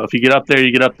 and if you get up there,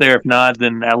 you get up there. If not,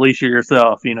 then at least you're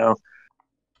yourself.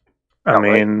 I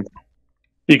mean,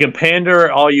 you can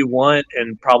pander all you want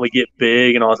and probably get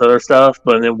big and all this other stuff,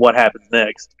 but then what happens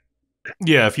next?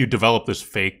 Yeah, if you develop this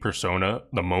fake persona,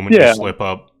 the moment you slip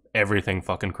up, everything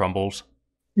fucking crumbles.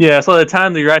 Yeah, so the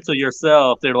time that you're actually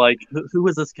yourself, they're like, who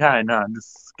is this guy? Nah,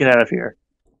 just get out of here.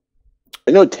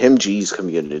 I know TimG's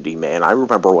community, man. I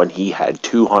remember when he had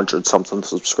 200-something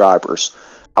subscribers.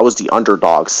 I was the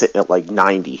underdog sitting at like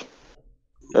 90.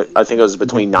 I think it was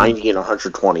between 90 and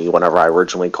 120 whenever I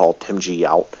originally called TimG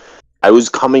out. I was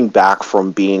coming back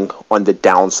from being on the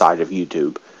downside of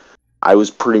YouTube. I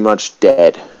was pretty much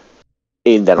dead.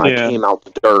 And then I came out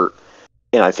the dirt.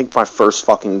 And I think my first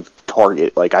fucking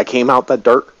target, like I came out that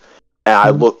dirt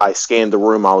and I scanned the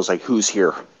room. I was like, who's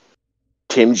here?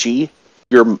 TimG?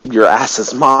 Your ass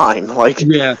is mine. Like,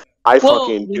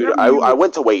 I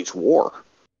went to wage war.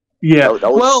 Yeah.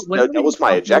 That was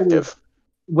my objective.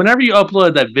 Whenever you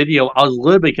uploaded that video, I was a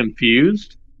little bit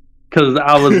confused. Because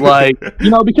I was like,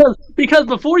 because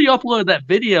before you uploaded that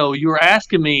video, you were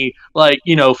asking me, like,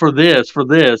 for this.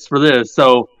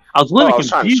 So I was really confused.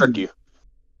 Trying to trick you.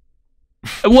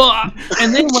 Well,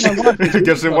 and then when I watched it, I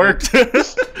guess it worked.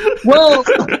 Well,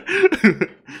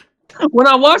 when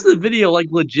I watched the video, like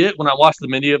legit, when I watched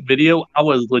the video, I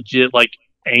was legit like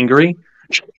angry.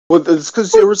 Well, it's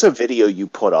because there was a video you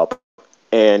put up,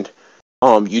 and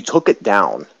you took it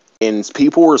down, and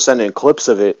people were sending clips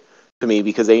of it to me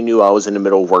because they knew I was in the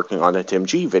middle of working on a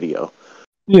TimG video.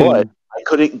 But I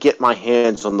couldn't get my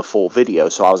hands on the full video,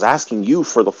 so I was asking you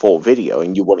for the full video,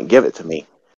 and you wouldn't give it to me.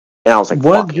 And I was like,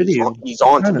 "What fuck, video? He's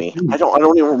on to me." I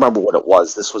don't even remember what it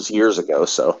was. This was years ago,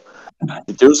 so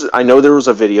I know there was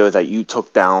a video that you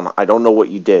took down. I don't know what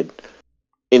you did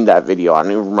in that video. I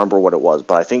don't even remember what it was,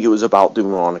 but I think it was about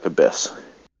Dewmonic Abyss,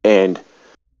 and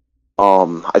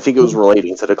I think it was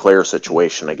relating to the Claire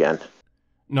situation again.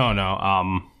 No.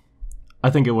 I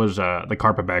think it was the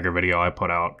carpetbagger video I put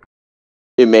out.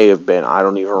 It may have been. I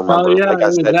don't even remember. Like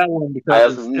I said, that one I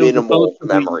have minimal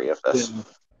memory of this.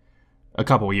 A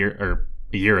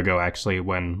year ago, actually,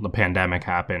 when the pandemic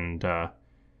happened,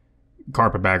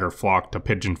 carpetbagger flocked to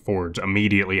Pigeon Forge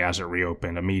immediately as it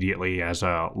reopened, immediately as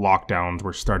lockdowns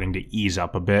were starting to ease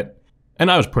up a bit. And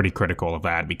I was pretty critical of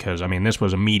that because, I mean, this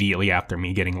was immediately after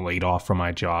me getting laid off from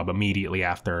my job, immediately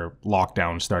after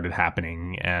lockdown started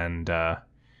happening, and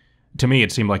to me,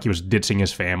 it seemed like he was ditching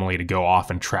his family to go off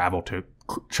and travel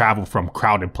from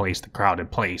crowded place to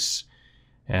crowded place,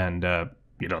 and that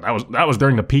was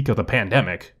during the peak of the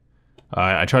pandemic.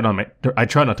 I try not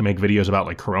to make videos about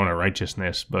like Corona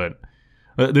righteousness, but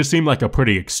this seemed like a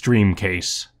pretty extreme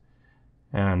case,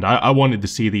 and I wanted to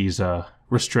see these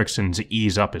restrictions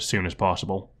ease up as soon as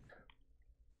possible.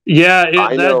 Yeah,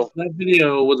 that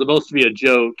video was supposed to be a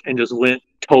joke and just went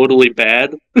totally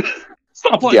bad.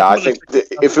 I think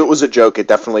if it was a joke, it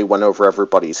definitely went over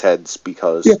everybody's heads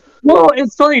because... Yeah. Well,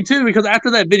 it's funny, too, because after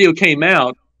that video came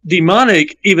out,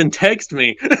 Dewmonic even texted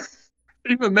me.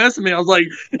 Even messaged me. I was like...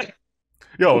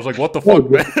 Yo, I was like, what the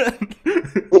fuck, man?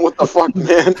 What the fuck,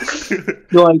 man?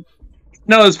 You're like...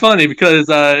 No, it's funny because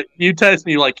you text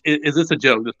me like, is this a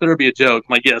joke? This better be a joke.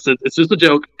 I'm like, yes, it's just a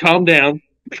joke. Calm down.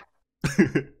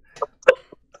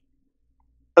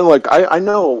 And like I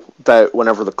know that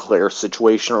whenever the Claire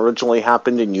situation originally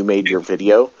happened and you made your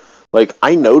video, like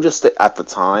I noticed it at the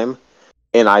time,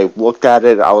 and I looked at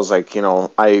it. I was like,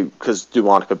 because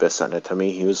Dewmonic Abyss sent it to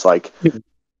me. He was like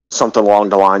something along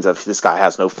the lines of, "This guy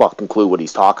has no fucking clue what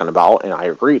he's talking about," and I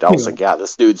agreed. I was like, "Yeah,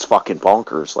 this dude's fucking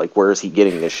bonkers. Like, where is he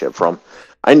getting this shit from?"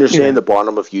 I understand the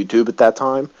bottom of YouTube at that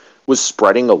time was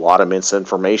spreading a lot of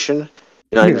misinformation,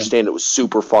 and I understand it was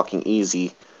super fucking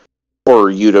easy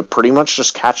for you to pretty much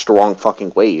just catch the wrong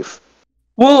fucking wave.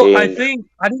 Well, I think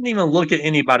I didn't even look at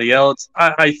anybody else.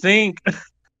 I think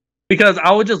because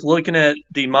I was just looking at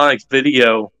Dewmonic's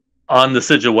video on the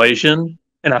situation,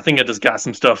 and I think I just got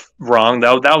some stuff wrong.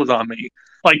 That was on me.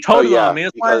 Like, totally on me.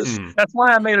 That's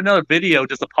why I made another video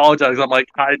just apologizing. I'm like,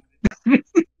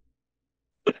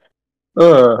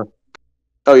 Oh,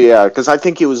 yeah, because I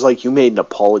think it was like you made an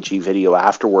apology video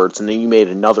afterwards, and then you made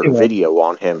another video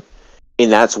on him.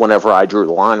 And that's whenever I drew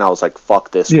the line. I was like,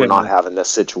 fuck this, we're not having this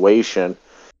situation.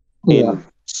 And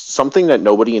something that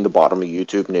nobody in the bottom of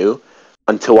YouTube knew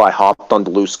until I hopped on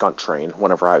the Loose Gun train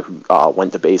whenever I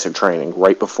went to basic training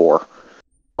right before.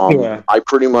 I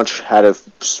pretty much had a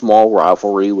small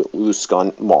rivalry with Loose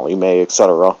Gun, Molly May,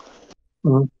 etc.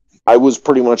 I was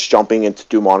pretty much jumping into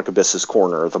Dewmonic Abyss's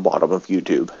corner at the bottom of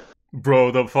YouTube.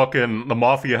 Bro, the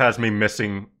Mafia has me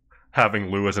missing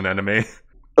having Lou as an enemy.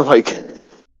 Like,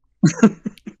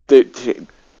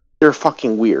 they're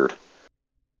fucking weird.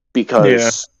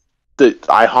 Because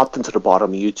I hopped into the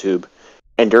bottom of YouTube,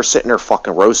 and they're sitting there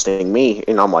fucking roasting me,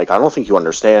 and I'm like, I don't think you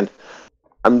understand.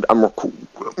 I'm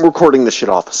recording this shit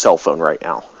off a cell phone right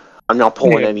now. I'm not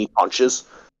pulling any punches.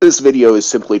 This video is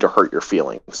simply to hurt your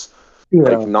feelings. Yeah.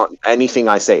 Like, not anything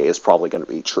I say is probably going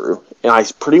to be true. And I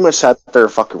pretty much sat there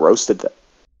and fucking roasted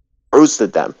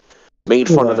them. Made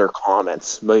fun of their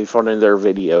comments. Made fun of their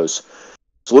videos.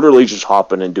 It's literally just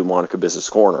hopping in Dewmonic Abyss's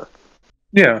corner.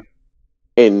 Yeah.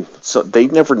 And so they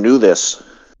never knew this,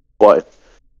 but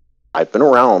I've been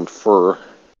around for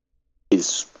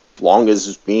as long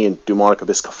as me and Dewmonic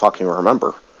Abyss can fucking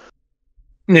remember.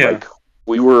 Yeah. Like,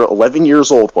 we were 11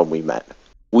 years old when we met.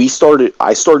 I started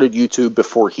YouTube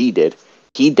before he did.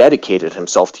 He dedicated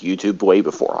himself to YouTube way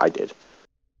before I did.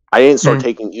 I didn't start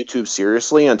taking YouTube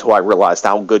seriously until I realized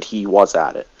how good he was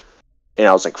at it. And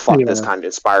I was like, fuck, this kind of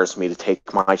inspires me to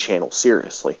take my channel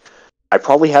seriously. I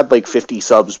probably had like 50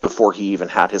 subs before he even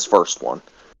had his first one.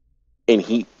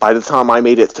 And by the time I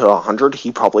made it to 100,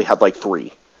 he probably had like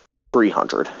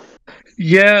 300.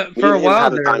 Yeah, for a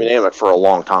while had a dynamic for a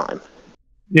long time.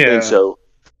 Yeah. And so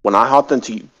when I hopped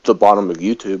into the bottom of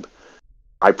YouTube,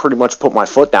 I pretty much put my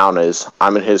foot down as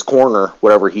I'm in his corner,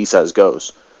 whatever he says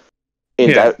goes.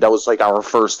 And that was like our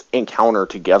first encounter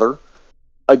together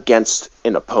against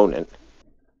an opponent.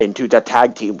 And dude, that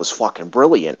tag team was fucking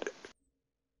brilliant.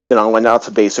 Then I went out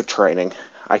to basic training.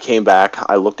 I came back,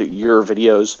 I looked at your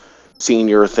videos, seen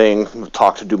your thing,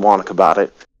 talked to Dewmonic about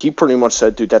it. He pretty much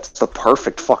said, dude, that's the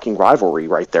perfect fucking rivalry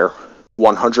right there.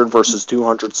 100 versus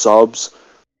 200 subs.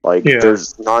 Like,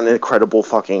 there's not an incredible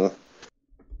fucking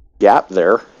gap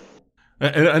there.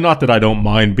 And not that I don't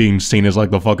mind being seen as,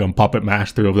 like, the fucking puppet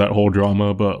master of that whole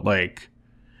drama, but, like,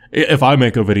 if I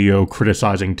make a video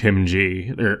criticizing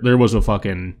TimG, there was a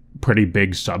fucking pretty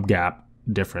big sub gap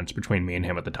difference between me and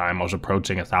him at the time. I was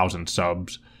approaching 1,000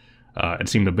 subs. It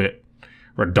seemed a bit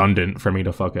redundant for me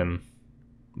to fucking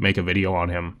make a video on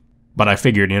him. But I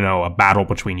figured, a battle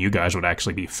between you guys would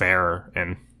actually be fair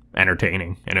and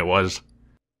entertaining, and it was.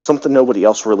 Something nobody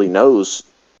else really knows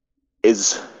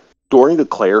is during the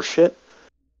Claire shit,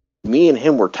 me and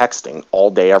him were texting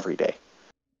all day, every day.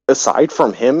 Aside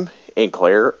from him and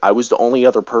Claire, I was the only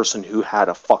other person who had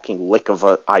a fucking lick of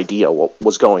an idea what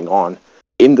was going on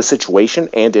in the situation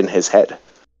and in his head.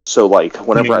 So, like,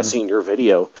 whenever I seen your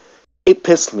video, it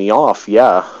pissed me off,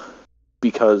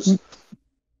 because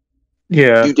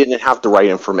you didn't have the right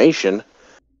information.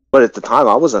 But at the time,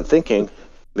 I wasn't thinking,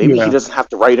 maybe he doesn't have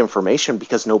the right information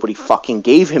because nobody fucking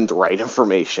gave him the right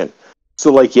information.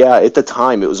 So, like, at the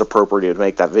time, it was appropriate to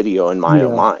make that video in my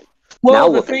own mind. Well, now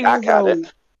looking back at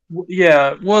it.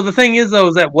 Yeah, well, the thing is, though,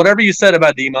 is that whatever you said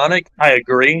about Dewmonic, I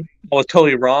agree. I was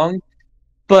totally wrong.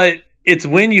 But it's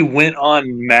when you went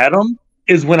on Madam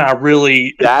is when I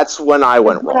really... That's when I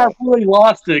went wrong. I really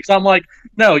lost it. Because I'm like,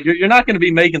 no, you're not going to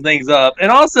be making things up. And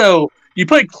also, you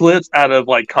put clips out of,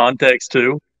 like, context,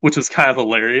 too, which was kind of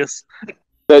hilarious.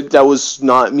 That was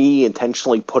not me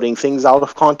intentionally putting things out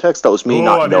of context. That was me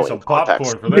not knowing some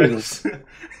context. Popcorn for this.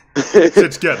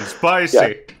 It's getting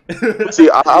spicy. See,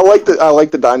 I like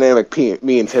the dynamic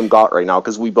me and Tim got right now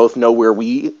because we both know where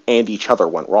we and each other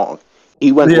went wrong.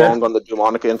 He went wrong on the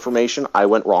Dewmonic information. I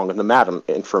went wrong on the Madam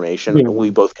information. And we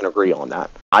both can agree on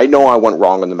that. I know I went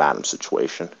wrong in the Madam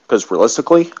situation because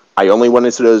realistically, I only went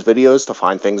into those videos to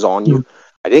find things on you.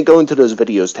 I didn't go into those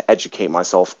videos to educate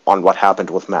myself on what happened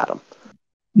with Madam.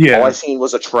 Yeah. All I seen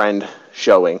was a trend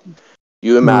showing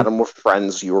you and Madam were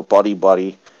friends. You were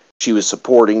buddy. She was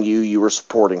supporting you. You were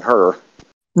supporting her.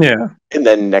 Yeah. And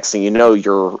then next thing you know,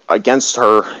 you're against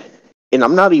her. And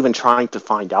I'm not even trying to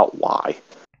find out why.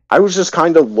 I was just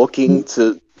kind of looking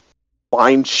to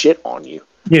find shit on you.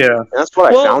 Yeah. And that's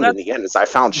what I found in the end, is I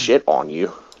found shit on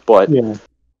you. But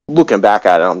looking back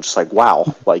at it, I'm just like,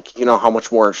 wow. Like, how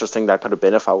much more interesting that could have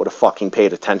been if I would have fucking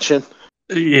paid attention.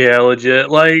 Yeah, legit.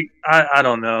 Like, I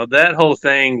don't know. That whole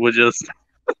thing was just...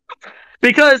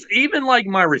 because even, like,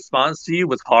 my response to you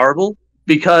was horrible.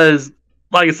 Because,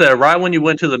 like I said, right when you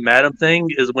went to the Madam thing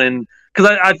is when...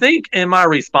 Because I think in my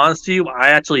response to you, I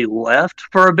actually left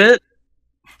for a bit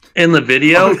in the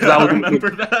video. I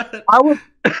remember that.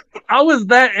 I was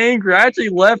that angry. I actually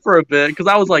left for a bit because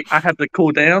I was like, I have to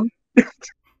cool down.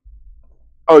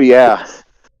 Oh, yeah.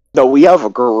 No, we have a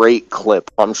great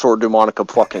clip. I'm sure Dewmonic will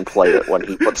fucking play it when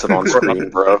he puts it on screen,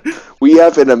 bro. We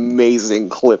have an amazing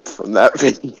clip from that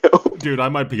video. Dude, I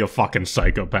might be a fucking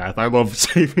psychopath. I love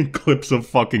saving clips of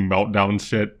fucking Meltdown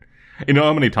shit. You know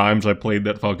how many times I played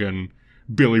that fucking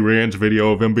Billy Rand's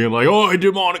video of him being like, "Oh,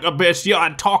 Dewmonic Abyss, you're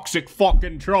a toxic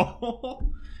fucking troll."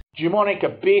 Dewmonic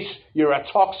Abyss, you're a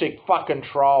toxic fucking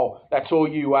troll. That's all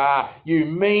you are. You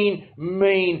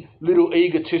mean, little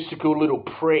egotistical little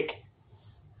prick.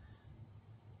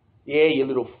 Yeah, you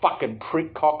little fucking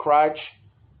prick cockroach.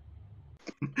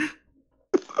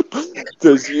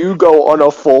 Does you go on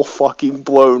a full fucking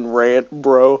blown rant,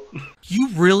 bro? You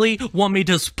really want me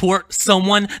to support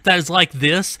someone that is like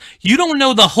this? You don't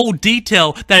know the whole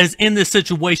detail that is in this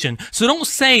situation. So don't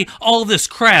say all this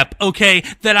crap, okay,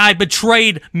 that I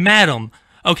betrayed Madam.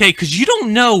 Okay, because you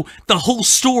don't know the whole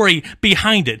story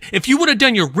behind it. If you would have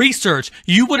done your research,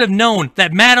 you would have known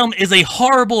that Madam is a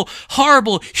horrible,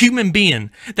 horrible human being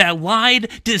that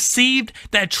lied, deceived,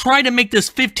 that tried to make this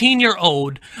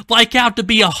 15-year-old like out to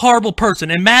be a horrible person.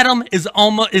 And Madam is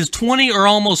 20 or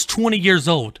almost 20 years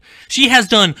old. She has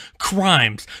done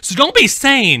crimes. So don't be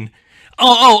saying,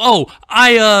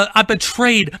 I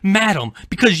betrayed Madam,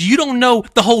 because you don't know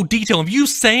the whole detail. If you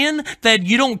saying that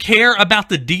you don't care about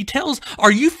the details,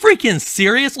 are you freaking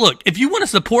serious? Look, if you want to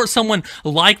support someone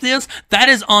like this, that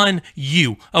is on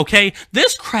you, okay?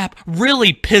 This crap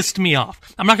really pissed me off.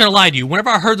 I'm not gonna lie to you. Whenever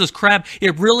I heard this crap,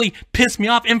 it really pissed me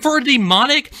off. And for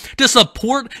Dewmonic to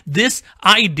support this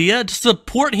idea, to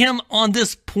support him on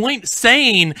this point,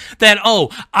 saying that, oh,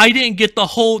 I didn't get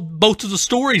both of the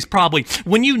stories probably,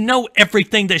 when you know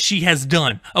everything that she has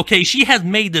done. Okay, she has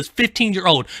made this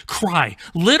 15-year-old cry,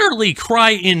 literally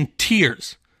cry in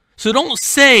tears. So don't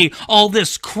say all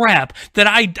this crap that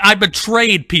I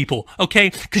betrayed people, okay?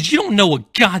 Because you don't know a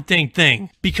goddamn thing.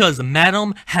 Because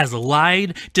Madam has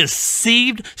lied,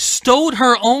 deceived, stole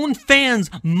her own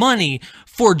fans' money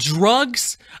for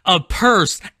drugs, a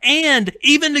purse, and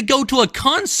even to go to a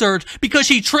concert because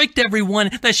she tricked everyone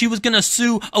that she was going to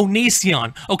sue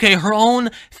Onision, okay, her own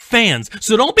fans.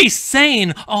 So don't be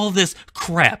saying all this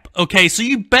crap, okay? So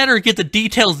you better get the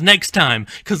details next time,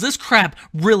 because this crap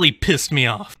really pissed me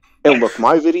off. And look,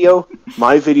 my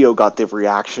video got the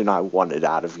reaction I wanted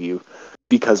out of you,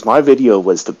 because my video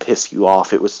was to piss you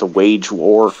off. It was to wage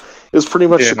war. It was pretty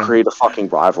much to create a fucking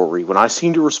rivalry. When I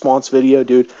seen your response video,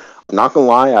 dude, I'm not gonna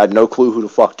lie, I had no clue who the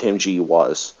fuck TimG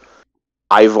was.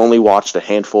 I've only watched a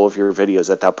handful of your videos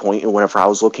at that point, and whenever I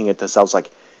was looking at this, I was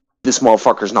like, this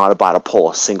motherfucker's not about to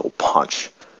pull a single punch.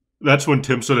 That's when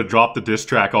Tim sort of dropped the diss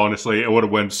track, honestly. It would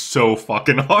have went so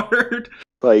fucking hard.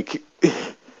 Like,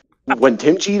 when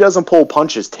TimG doesn't pull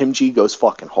punches, TimG goes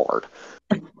fucking hard.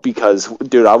 Because,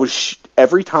 dude,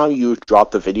 every time you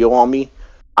dropped the video on me,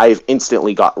 I've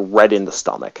instantly got red in the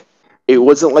stomach. It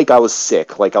wasn't like I was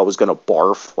sick, like I was gonna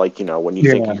barf, like, you know, when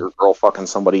you think of your girl fucking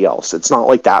somebody else. It's not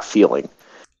like that feeling.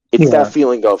 It's that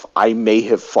feeling of, I may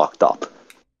have fucked up.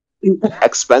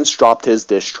 Expense dropped his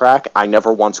diss track, I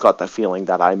never once got the feeling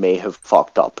that I may have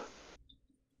fucked up.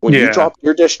 When you dropped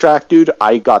your diss track, dude,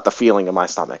 I got the feeling in my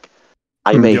stomach.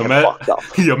 I may have fucked up.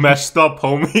 You messed up,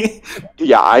 homie.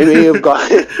 Yeah, I may have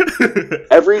got it.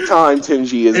 Every time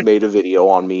TimG has made a video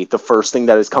on me, the first thing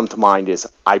that has come to mind is,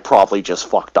 I probably just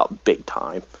fucked up big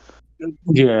time.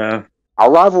 Yeah.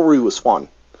 Our rivalry was fun.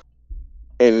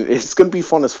 And it's going to be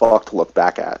fun as fuck to look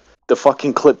back at. The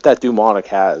fucking clip that Dewmonic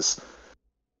has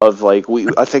of, like,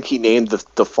 I think he named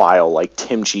the file, like,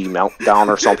 TimG Meltdown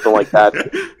or something like that.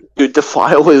 Dude, the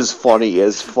file is funny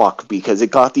as fuck because it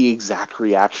got the exact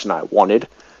reaction I wanted.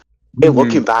 And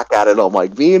looking back at it, I'm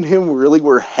like, me and him really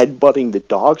were headbutting the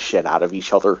dog shit out of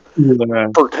each other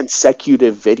for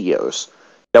consecutive videos.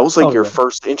 That was like your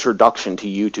first introduction to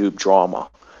YouTube drama,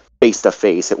 face to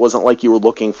face. It wasn't like you were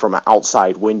looking from an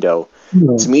outside window.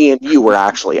 It's me and you were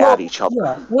actually at each other.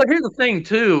 Yeah. Well, here's the thing,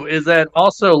 too, is that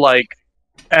also, like,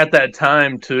 at that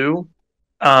time, too,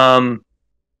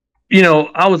 you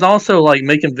know, I was also, like,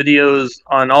 making videos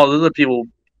on all the other people,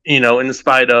 you know, in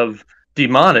spite of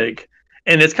Dewmonic.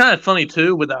 And it's kind of funny,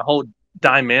 too, with that whole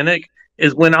dynamic,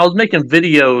 is when I was making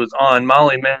videos on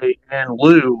Molly May and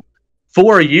Lou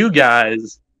for you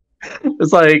guys,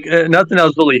 it's like nothing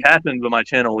else really happened, but my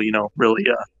channel, you know, really,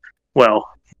 well,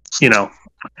 you know.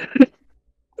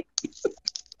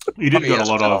 You did get a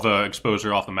lot of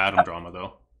exposure off the Madam drama,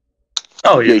 though.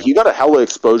 Oh, yeah, he got a hella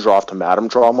exposure off the Madam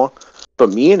drama. But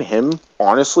me and him,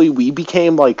 honestly, we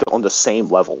became, like, on the same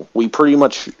level. We pretty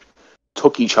much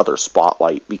took each other's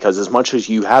spotlight, because as much as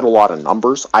you had a lot of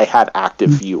numbers, I had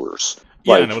active viewers.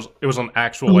 Yeah, like, and it was an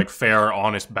actual, like, fair,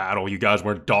 honest battle. You guys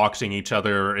weren't doxing each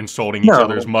other, insulting each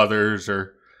other's mothers,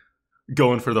 or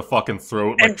going for the fucking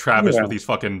throat, like Travis with these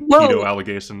fucking pedo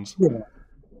allegations. Yeah.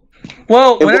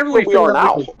 Well, whenever we are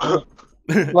now.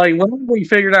 Like, whenever we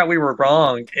figured out we were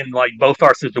wrong in, like, both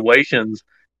our situations,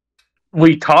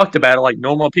 we talked about it like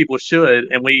normal people should,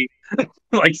 and we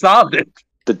like solved it.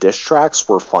 The diss tracks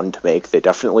were fun to make. They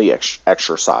definitely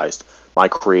exercised my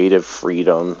creative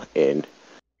freedom, and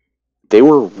they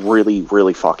were really,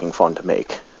 really fucking fun to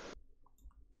make.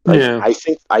 Like, Yeah.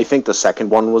 I think the second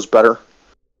one was better.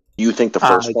 You think the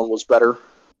first one was better?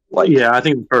 Like, yeah, I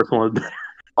think the first one was better.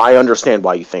 I understand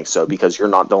why you think so, because you're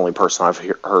not the only person I've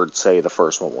heard say the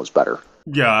first one was better.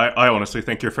 Yeah, I honestly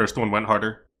think your first one went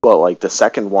harder. But like the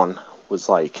second one was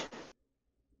like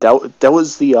that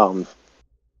was the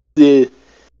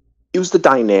it was the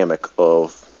dynamic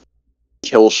of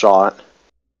Killshot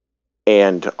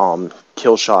and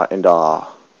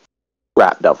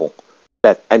Rap Devil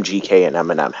that MGK and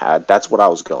Eminem had. That's what I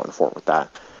was going for with that.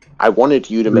 I wanted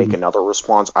you to make another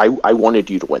response. I wanted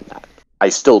you to win that. I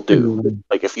still do.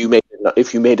 Like if you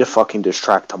made a fucking diss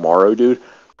track tomorrow, dude,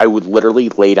 I would literally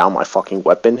lay down my fucking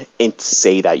weapon and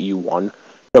say that you won,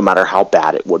 no matter how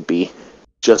bad it would be,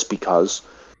 just because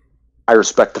I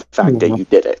respect the fact that you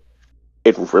did it.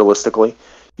 It realistically,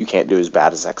 you can't do as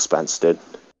bad as Expense did.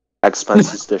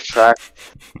 Expense's diss track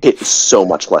hit so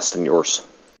much less than yours.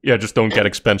 Yeah, just don't get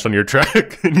Expense on your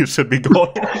track, and you should be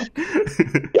going.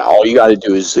 Yeah, all you gotta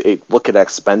do is look at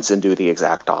Expense and do the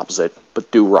exact opposite,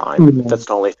 but do rhyme. That's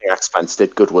the only thing Expense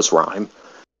did good was rhyme.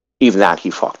 Even that,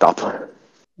 he fucked up.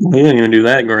 He didn't even do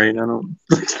that great. I don't.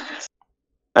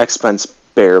 Expense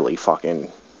barely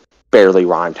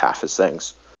rhymed half his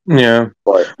things. Yeah.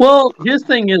 But well, his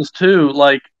thing is too.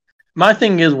 Like my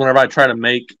thing is, whenever I try to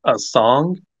make a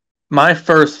song, my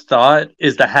first thought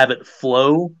is to have it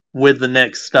flow with the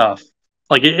next stuff.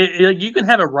 Like you can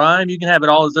have it rhyme, you can have it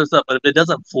all this other stuff, but if it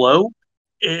doesn't flow,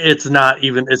 it's not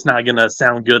gonna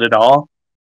sound good at all.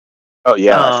 Oh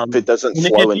yeah, if it doesn't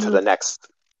flow into the next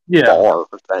bar,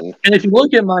 then. And if you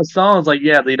look at my songs, like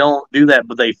they don't do that,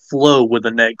 but they flow with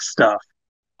the next stuff.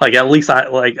 Like at least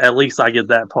I get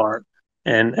that part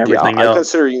and everything else. I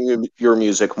consider your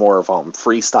music more of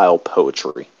freestyle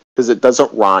poetry because it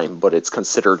doesn't rhyme, but it's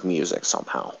considered music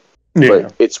somehow. Yeah.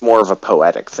 But it's more of a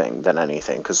poetic thing than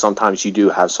anything, because sometimes you do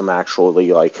have some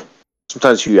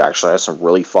sometimes you actually have some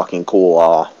really fucking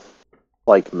cool,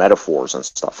 like metaphors and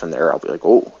stuff in there. I'll be like,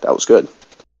 oh, that was good.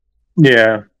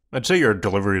 Yeah. I'd say your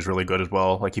delivery is really good as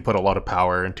well. Like, you put a lot of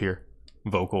power into your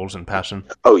vocals and passion.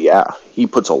 Oh, yeah. He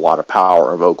puts a lot of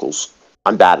power in vocals.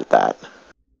 I'm bad at that.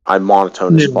 I'm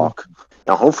monotone as fuck.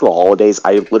 Now, Home for the Holidays,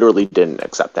 I literally didn't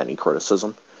accept any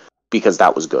criticism because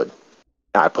that was good.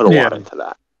 And I put a lot into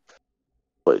that.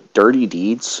 But Dirty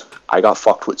Deeds, I got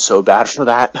fucked with so bad for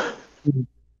that.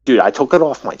 Dude, I took it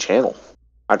off my channel.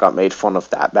 I got made fun of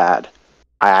that bad.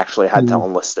 I actually had to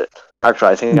unlist it.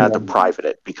 Actually, I think I had to private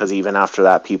it, because even after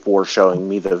that, people were showing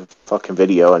me the fucking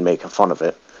video and making fun of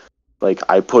it. Like,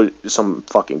 I put some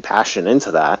fucking passion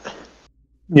into that.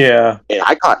 Yeah. And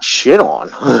I got shit on.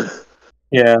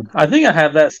 Yeah. I think I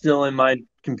have that still in my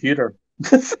computer.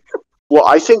 Well,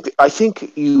 I think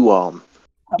you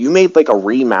made like a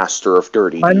remaster of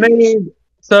Dirty Deeds. I made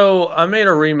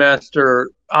a remaster.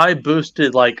 I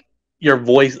boosted like your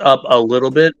voice up a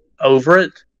little bit over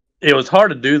it. It was hard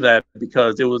to do that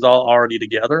because it was all already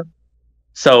together.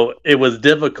 So it was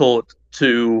difficult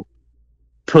to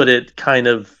put it kind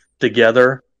of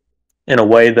together in a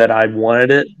way that I wanted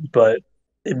it, but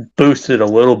it boosted a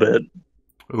little bit.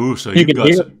 Ooh, so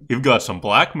you've got some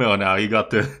blackmail now. You got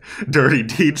the Dirty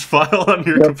Deeds file on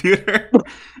your computer.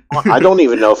 I don't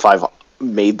even know if I've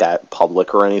made that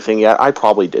public or anything yet. I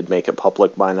probably did make it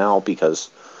public by now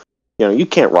because, you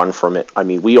can't run from it. I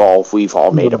mean, we've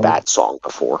all made a bad song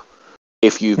before.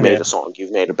 If you've made a song,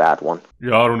 you've made a bad one.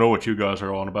 Yeah, I don't know what you guys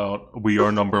are on about. We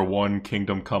are number one,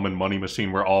 Kingdom Come and Money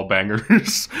Machine. We're all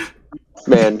bangers.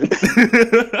 Man.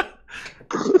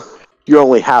 You're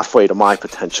only halfway to my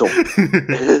potential.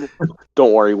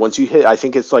 Don't worry. Once you hit, I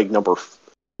think it's like your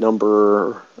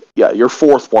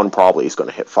fourth one probably is going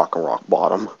to hit fucking rock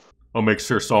bottom. I'll make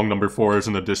sure song number 4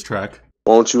 isn't a diss track.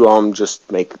 Won't you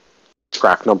just make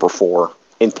track number 4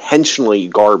 intentionally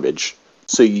garbage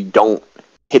so you don't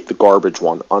hit the garbage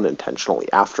one unintentionally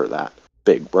after that?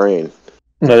 Big brain.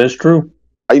 That is true.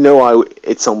 I know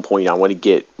at some point I want to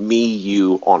get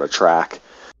you on a track.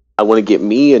 I want to get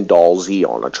me and Doll Z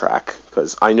on a track,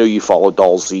 because I know you follow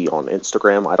Doll Z on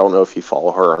Instagram. I don't know if you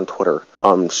follow her on Twitter.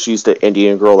 She's the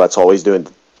Indian girl that's always doing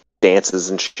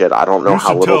dances and shit. I don't know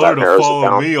how little that narrows it down. You should tell her to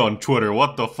follow me on Twitter.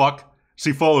 What the fuck?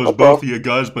 She follows both of you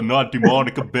guys, but not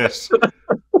Dewmonic Abyss.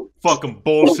 Fucking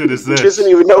bullshit is this? She doesn't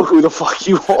even know who the fuck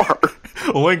you are.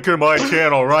 Link her my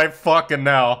channel right fucking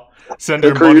now. Send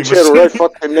her money your channel right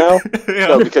fucking now? Yeah.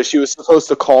 No, because she was supposed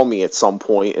to call me at some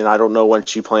point, and I don't know when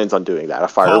she plans on doing that.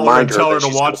 If I remind her, tell her to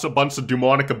watch a bunch of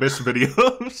Dewmonic Abyss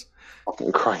videos.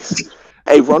 Fucking Christ.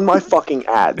 Hey, run my fucking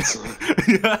ads.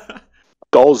 Yeah.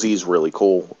 Galzy's really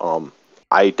cool.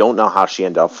 I don't know how she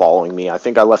ended up following me. I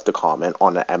think I left a comment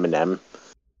on an Eminem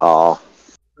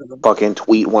fucking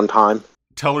tweet one time.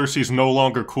 Tell her she's no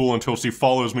longer cool until she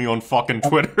follows me on fucking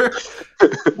Twitter.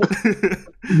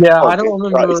 Yeah, I don't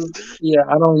remember. Yeah,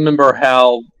 I don't remember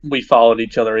how we followed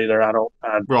each other either.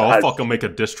 Bro, I'll fucking make a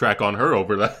diss track on her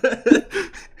over that.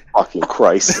 Fucking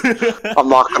Christ. I'm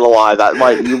not gonna lie,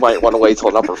 you might want to wait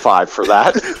till number 5 for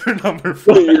that. For number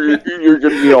 5. You're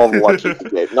gonna be all lucky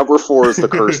today. Number 4 is the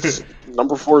cursed.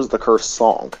 Number 4 is the cursed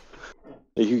song.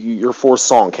 Your 4th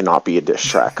song cannot be a diss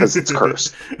track because it's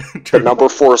cursed. The number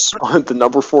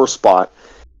 4 spot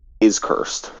is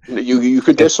cursed. You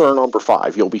could diss her number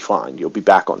 5. You'll be fine. You'll be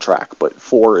back on track. But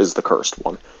 4 is the cursed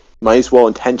one. Might as well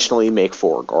intentionally make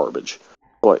 4 garbage.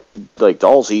 But like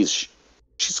Dalsy's,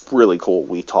 she's really cool.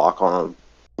 We talk on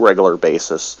a regular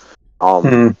basis.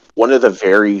 One of the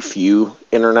very few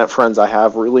internet friends I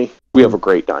have. Really, we have a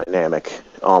great dynamic.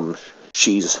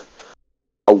 She's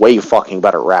a way fucking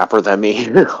better rapper than me.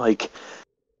 Like,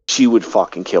 she would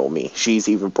fucking kill me. She's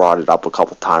even brought it up a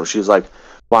couple times. She was like,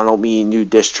 why don't me and you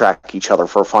diss track each other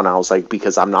for fun? I was like,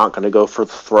 because I'm not going to go for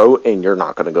the throat, and you're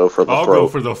not going to go for the throat. I'll go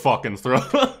for the fucking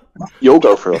throat. You'll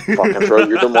go for the fucking throat.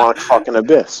 You're Dewmonic fucking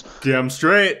abyss. Damn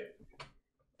straight.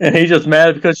 And he's just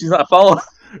mad because she's not following.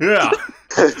 Yeah.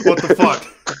 What the fuck?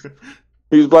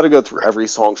 He's about to go through every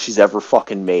song she's ever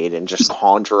fucking made and just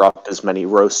conjure up as many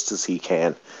roasts as he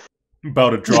can.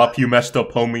 About to drop You Messed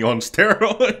Up Homie on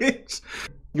steroids.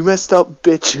 You messed up,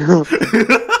 bitch.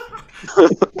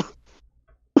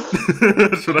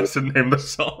 That's what I should name the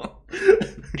song.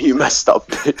 You messed up,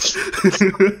 bitch.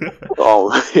 Oh,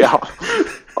 yeah.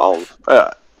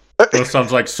 That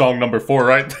sounds like song number 4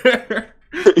 right there.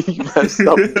 You messed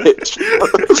up, bitch.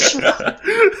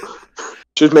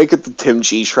 Should make it the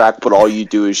TimG track, but all you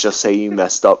do is just say you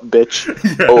messed up, bitch.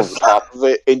 Yes. Over top of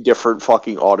it in different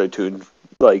fucking auto-tune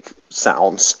like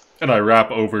sounds. And I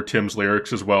rap over Tim's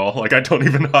lyrics as well. Like, I don't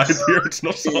even hide the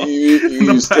original song. You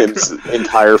use Tim's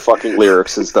entire fucking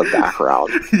lyrics as the background.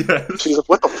 Yes. She's like,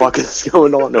 what the fuck is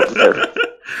going on over there?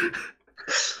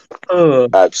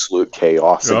 Absolute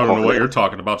chaos. I don't know what you're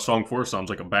talking about. Song 4 sounds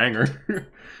like a banger.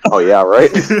 Oh, yeah, right?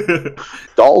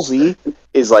 Dalsy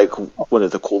is like one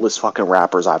of the coolest fucking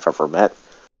rappers I've ever met.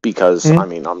 Because, I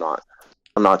mean, I'm not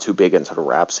too big into the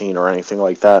rap scene or anything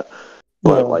like that.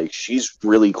 But, like, she's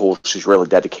really cool. She's really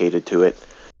dedicated to it.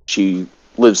 She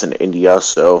lives in India,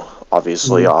 so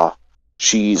obviously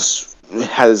she's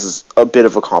has a bit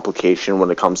of a complication when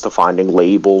it comes to finding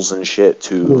labels and shit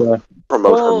to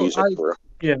promote her music through.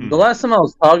 Yeah, the last time I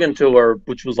was talking to her,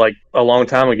 which was like a long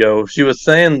time ago, she was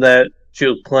saying that she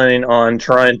was planning on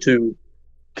trying to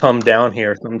come down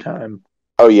here sometime.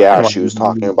 Oh, yeah, she was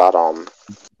talking about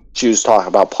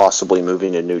possibly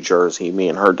moving to New Jersey. Me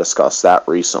and her discussed that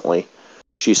recently.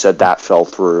 She said that fell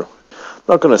through. I'm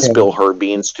not going to spill her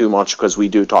beans too much because we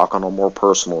do talk on a more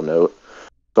personal note.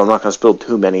 So I'm not going to spill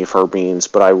too many of her beans,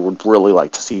 but I would really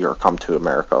like to see her come to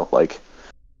America. Like,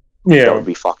 that would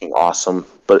be fucking awesome.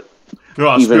 But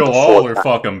I'll spill all her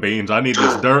fucking beans. I need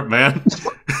this dirt, man.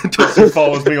 Until she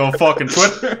follows me on fucking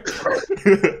Twitter.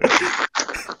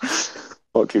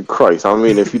 Fucking Christ. I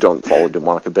mean, if you don't follow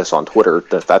Dewmonic Abyss on Twitter,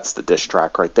 that's the diss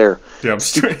track right there. Damn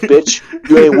straight. Bitch,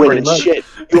 you ain't winning shit.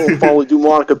 You don't follow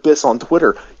Dewmonic Abyss on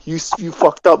Twitter. You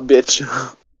fucked up, bitch.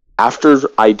 After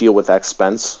I deal with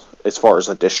Expense, as far as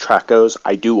a diss track goes,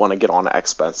 I do want to get on an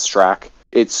Expense track.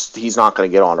 He's not going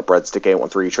to get on a Breadstick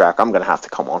 813 track. I'm going to have to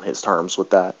come on his terms with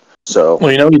that. So,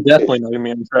 well, you know, he's definitely not going to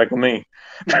be on the track with me.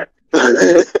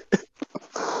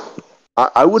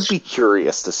 I would be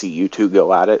curious to see you two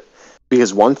go at it.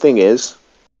 Because one thing is,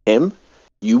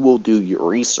 you will do your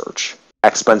research.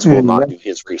 Expense will not do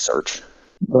his research.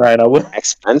 Right, I would.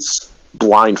 Expense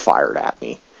blind fired at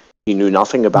me. He knew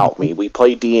nothing about me. We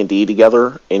played D&D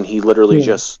together, and he literally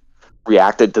just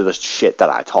reacted to the shit that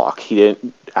I talk. He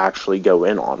didn't actually go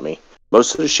in on me.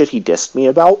 Most of the shit he dissed me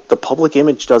about, the public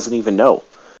image doesn't even know.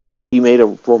 He made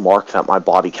a remark that my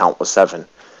body count was 7.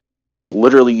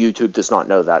 Literally, YouTube does not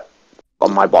know that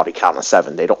my body count is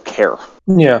 7. They don't care.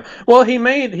 Yeah. Well,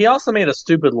 he also made a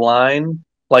stupid line,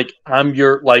 like, I'm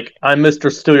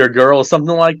Mr. Steal Your Girl, or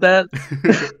something like that.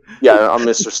 Yeah, I'm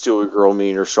Mr. Steal Your Girl, me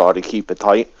and your shaw to keep it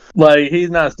tight. Like,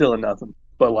 he's not stealing nothing,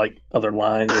 but, like, other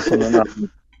lines or something.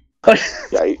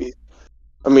 Yeah,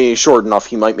 I mean, short enough,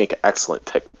 he might make an excellent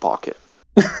pickpocket.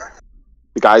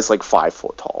 The guy's like 5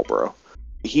 foot tall, bro.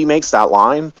 He makes that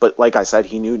line, but like I said,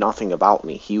 he knew nothing about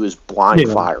me. He was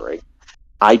blind firing.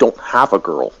 I don't have a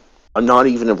girl. I'm not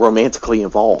even romantically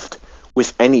involved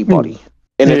with anybody.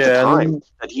 And at the time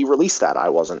that he released that, I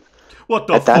wasn't. What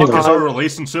the At that fuck? Has time- our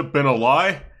relationship been a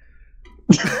lie?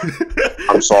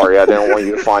 I'm sorry, I didn't want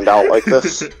you to find out like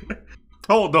this.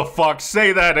 Hold the fuck,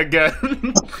 say that again.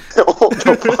 What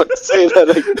the fuck? Say that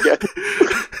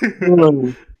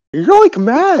again. You're like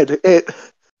mad at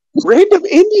random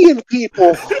Indian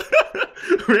people.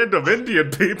 Random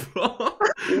Indian people.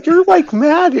 You're like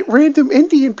mad at random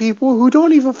Indian people who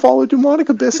don't even follow Dewmonic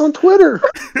Abyss on Twitter.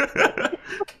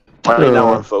 Right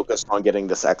now I'm focused on getting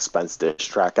this Expense diss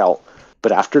track out.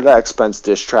 But after that Expense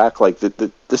diss track, like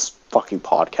this fucking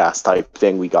podcast type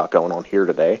thing we got going on here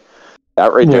today,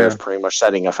 that right there is pretty much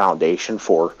setting a foundation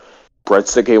for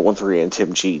Breadstick 813 and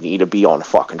TimG need to be on a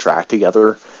fucking track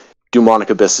together.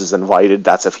 Dewmonic Abyss is invited.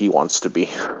 That's if he wants to be.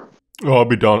 Oh,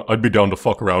 I'd be down to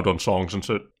fuck around on songs and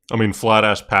shit. I mean, Flat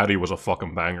Ass Patty was a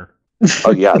fucking banger.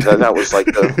 Oh yeah, that was like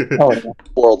the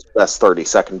world's best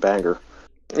 30-second banger.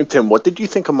 Tim, what did you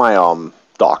think of my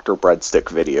Dr. Breadstick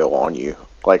video on you?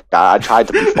 Like, I tried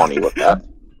to be funny with that.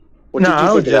 What did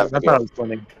you think of that video? I thought it was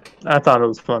funny. I thought it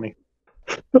was funny.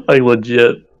 Like,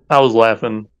 legit. I was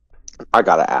laughing. I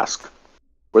gotta ask,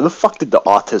 where the fuck did the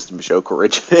autism joke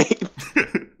originate?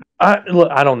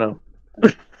 I don't know.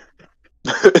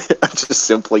 Just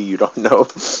simply, you don't know.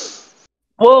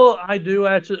 Well, I do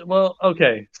actually. Well,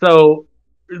 okay. So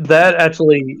that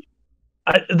actually,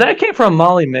 that came from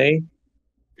Molly May.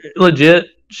 Legit,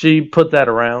 she put that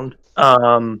around.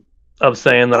 Of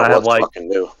saying that I have like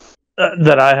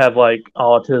that I have like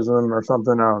autism or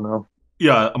something. I don't know.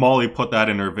 Yeah, Molly put that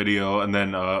in her video, and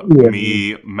then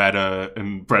me, Meta,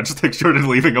 and Breadstick started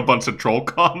leaving a bunch of troll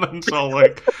comments. All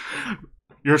like,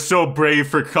 "You're so brave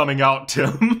for coming out,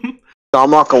 Tim." No,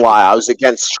 I'm not gonna lie. I was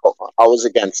against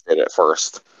it at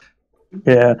first.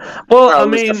 Yeah. Well, I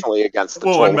was mean, definitely against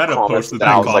the when Meta posted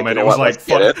that comment, it was like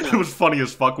it was funny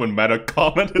as fuck when Meta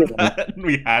commented that, and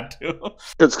we had to.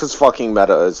 It's because fucking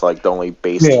Meta is like the only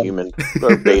based human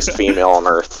or based female on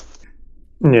Earth.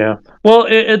 Yeah. Well,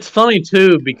 it's funny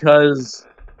too because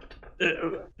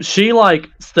she like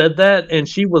said that, and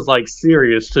she was like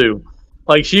serious too.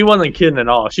 Like she wasn't kidding at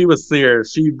all. She was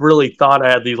serious. She really thought I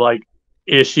had these like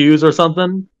issues or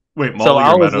something. Wait, Molly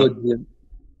or Meta? Legit.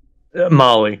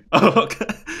 Molly. Oh, okay.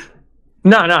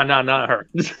 No, not her.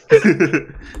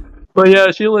 But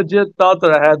yeah, she legit thought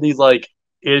that I had these like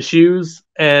issues,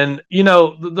 and you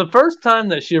know, the first time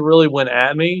that she really went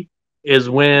at me is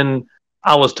when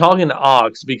I was talking to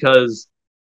Ox, because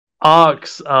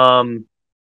Ox,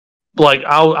 like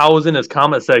I was in his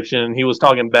comment section and he was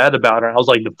talking bad about her. I was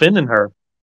like defending her,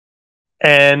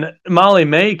 and Molly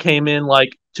May came in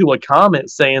like to a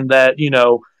comment saying that, you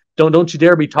know, don't you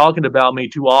dare be talking about me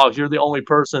to Ox. You're the only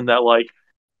person that like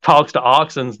talks to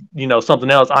Ox and, you know,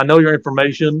 something else. I know your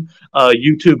information.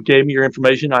 YouTube gave me your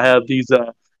information. I have these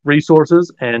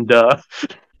resources, and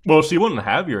well, she wouldn't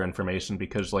have your information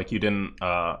because like you didn't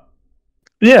appeal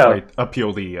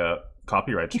the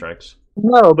copyright strikes.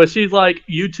 No, but she's like,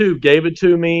 YouTube gave it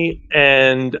to me,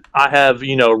 and I have,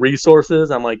 you know,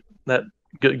 resources. I'm like, that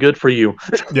good for you.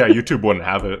 Yeah, YouTube wouldn't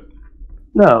have it.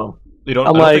 No, they don't.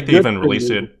 I don't think they even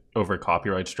release it over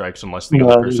copyright strikes unless the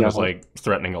other person is like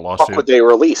threatening a lawsuit. Fuck would they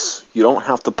release? You don't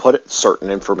have to put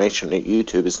certain information at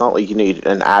YouTube. It's not like you need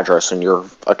an address in your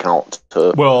account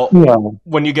to. Well,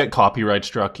 when you get copyright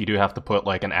struck, you do have to put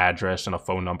like an address and a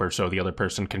phone number so the other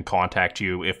person can contact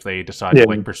you if they decide to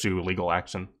like pursue legal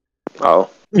action. Oh,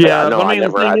 yeah. No, I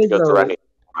never had to go through anything.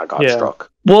 I got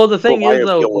struck. Well, the thing is,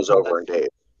 though, my appeal was over in days.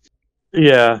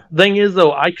 Yeah. Thing is,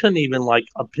 though, I couldn't even like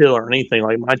appeal or anything.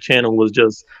 Like my channel was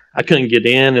just, I couldn't get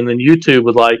in, and then YouTube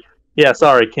was like, "Yeah,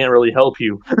 sorry, can't really help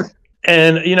you."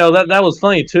 And you know that was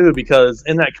funny too, because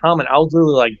in that comment, I was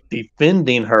literally like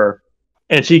defending her,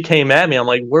 and she came at me. I'm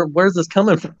like, "Where's this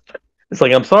coming from?" It's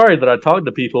like, I'm sorry that I talked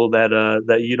to people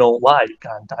that you don't like.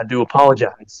 I do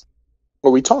apologize.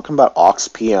 Were we talking about Ox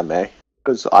PMA?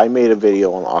 Because I made a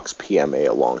video on Ox PMA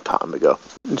a long time ago.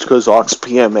 It's because Ox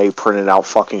PMA printed out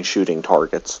fucking shooting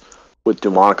targets with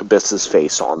Dewmonic Abyss's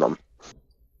face on them.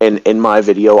 And in my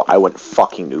video, I went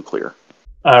fucking nuclear.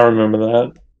 I remember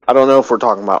that. I don't know if we're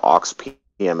talking about Ox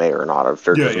PMA or not. If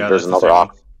there's another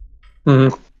Ox.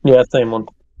 Mm-hmm. Yeah, same one.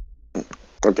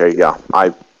 Okay, yeah.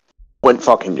 I went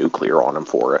fucking nuclear on him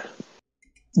for it.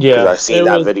 Yeah. I seen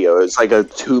that video. It's like a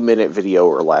 2-minute video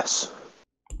or less.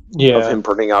 Yeah, of him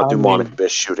printing out Dewmonic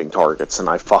Abyss shooting targets, and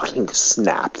I fucking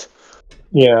snapped.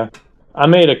 Yeah, I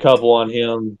made a couple on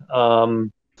him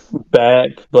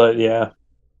back, but yeah.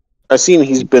 I've seen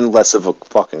he's been less of a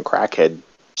fucking crackhead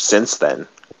since then.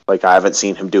 Like, I haven't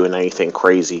seen him doing anything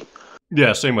crazy.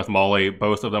 Yeah, same with Molly.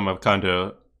 Both of them have kind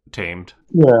of tamed.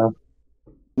 Yeah.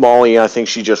 Molly, I think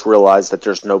she just realized that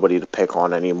there's nobody to pick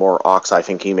on anymore. Ox, I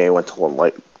think he may went to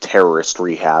like terrorist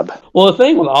rehab. Well, the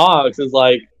thing with Ox is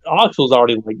like Ox was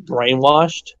already like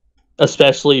brainwashed,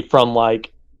 especially from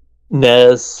like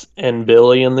Nez and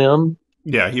Billy and them.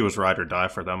 Yeah, he was ride or die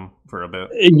for them for a bit.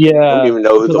 Yeah, I don't even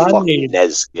know who the fuck made,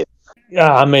 Nez is.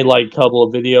 Yeah, I made like a couple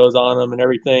of videos on him and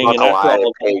everything. Not And gonna after lie, I all didn't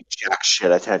of that, pay jack shit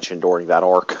attention during that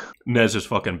arc. Nez is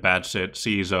fucking bad shit.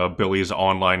 Sees Billy's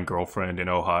online girlfriend in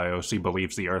Ohio. She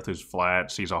believes the earth is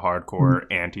flat. She's a hardcore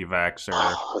anti-vaxxer.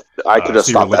 I could have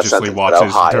She stopped that religiously sentence at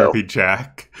watches Ohio. Derpy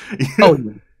Jack.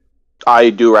 oh,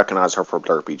 I do recognize her from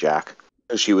Derpy Jack.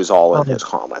 She was all in his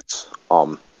comments.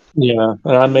 yeah,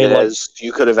 and I made Nez,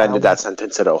 you could have ended that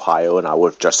sentence at Ohio, and I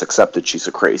would have just accepted she's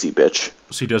a crazy bitch.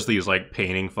 She does these like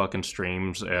painting fucking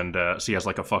streams, and she has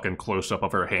like a fucking close up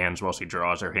of her hands while she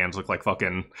draws. Her hands look like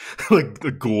fucking like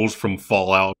the ghouls from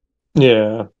Fallout.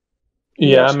 yeah.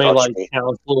 I made like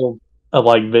countless of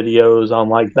like videos on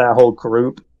like that whole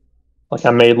group. Like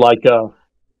I made like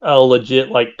a legit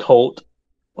like cult,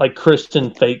 like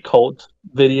Christian fake cult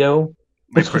video.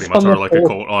 They pretty much are like a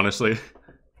cult, honestly.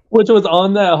 Which was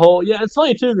on that whole. Yeah, it's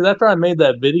funny too because after I made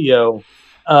that video,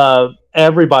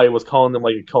 everybody was calling them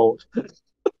like a cult.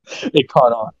 It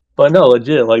caught on, but no,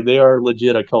 legit, like they are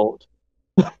legit a cult.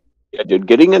 Yeah, dude,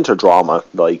 getting into drama,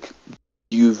 like,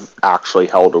 you've actually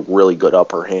held a really good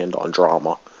upper hand on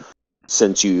drama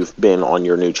since you've been on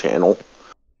your new channel.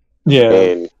 Yeah.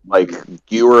 And, like,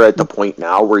 you are at the point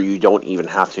now where you don't even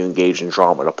have to engage in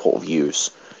drama to pull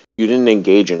views. You didn't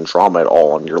engage in drama at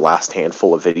all on your last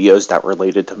handful of videos that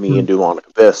related to me and Dewmonic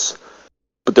Abyss.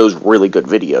 But those really good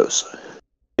videos.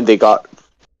 And they got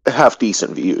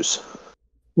half-decent views.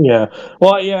 Yeah.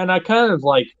 Well, yeah, and I kind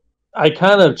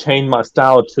of changed my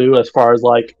style too as far as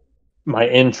like my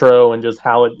intro and just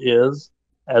how it is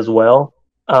as well.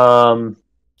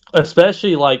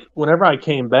 Especially like whenever I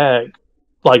came back,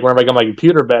 like whenever I got my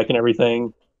computer back and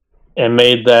everything and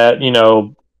made that,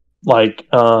 like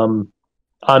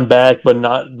I'm back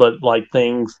but like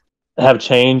things have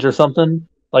changed or something.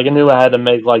 Like I knew I had to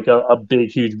make like a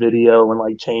big huge video and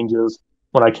like changes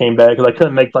when I came back because I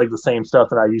couldn't make like the same stuff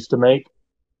that I used to make.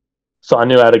 So I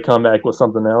knew I had to come back with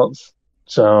something else.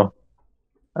 So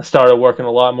I started working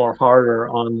a lot more harder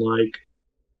on like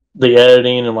the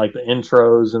editing and like the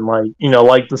intros and like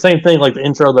like the same thing like the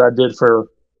intro that I did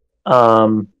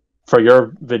for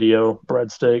your video,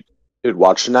 Breadstick. Dude,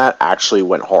 watching that actually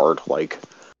went hard. Like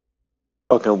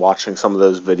fucking watching some of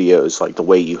those videos, like the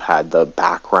way you had the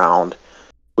background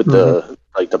with the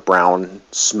like the brown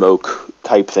smoke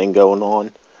type thing going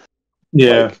on.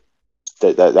 Yeah.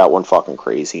 Like, that one fucking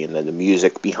crazy, and then the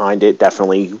music behind it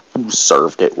definitely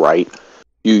served it right.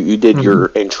 You did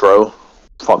your intro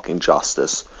fucking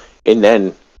justice, and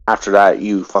then after that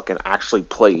you fucking actually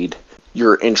played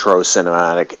your intro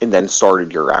cinematic and then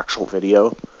started your actual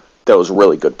video. That was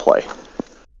really good play.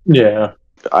 Yeah.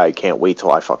 I can't wait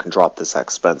till I fucking drop this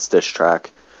Expense diss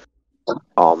track.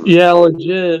 Yeah,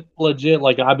 legit.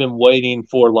 Like I've been waiting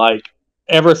for like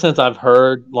ever since I've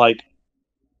heard like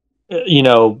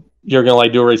you're gonna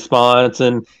like do a response,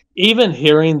 and even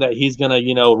hearing that he's gonna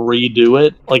redo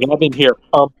it. Like I've been here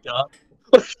pumped up.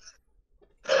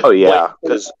 Oh yeah,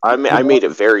 because I made it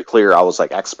very clear. I was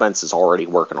like, Expense is already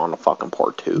working on a fucking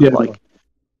part 2. Yeah. Like,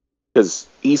 because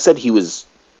he said he was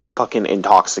fucking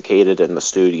intoxicated in the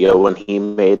studio when he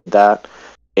made that,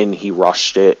 and he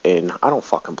rushed it, and I don't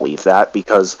fucking believe that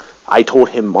because I told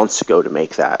him months ago to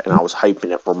make that, and I was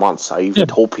hyping it for months. I even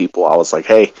told people, I was like,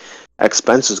 hey,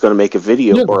 Expense is going to make a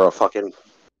video or a fucking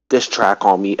diss track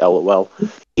on me, LOL.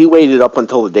 He waited up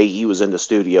until the day he was in the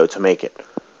studio to make it.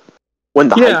 When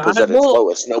the hype was at its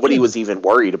lowest. Nobody was even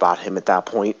worried about him at that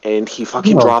point, and he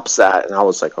fucking drops that, and I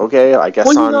was like, okay, I guess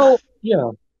Well,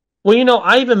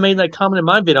 I even made that comment in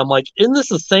my video. I'm like, isn't this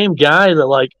the same guy that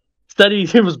like said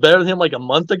he was better than him like a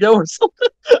month ago or something?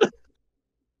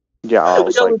 Yeah, I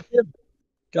was like,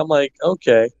 I'm like,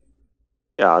 okay.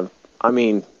 Yeah, I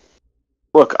mean,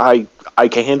 look, I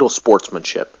can handle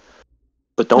sportsmanship,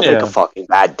 but don't make a fucking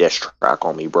bad diss track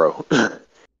on me, bro.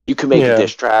 You can make a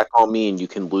diss track on me and you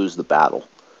can lose the battle,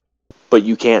 but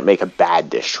you can't make a bad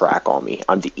diss track on me.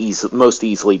 I'm the most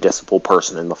easily dissable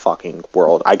person in the fucking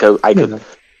world. I could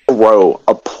throw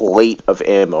a plate of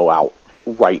ammo out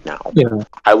right now. Yeah.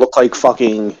 I look like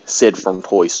fucking Sid from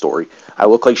Toy Story. I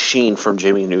look like Sheen from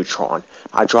Jimmy Neutron.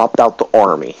 I dropped out the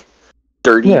army.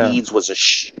 Dirty Deeds was a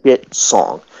shit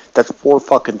song. That's 4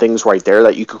 fucking things right there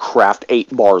that you could craft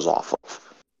 8 bars off of.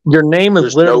 Your name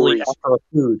is literally after a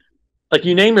food. Like,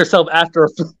 you name yourself after a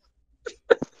food.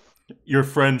 You're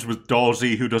friends with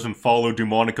Dalsy, who doesn't follow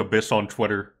Dewmonic Abyss on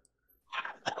Twitter.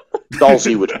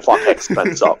 Dalsy would fuck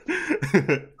Expense up.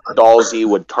 Dalsy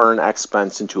would turn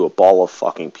Expense into a ball of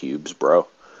fucking pubes, bro.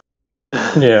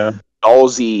 Yeah.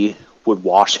 Dalsy would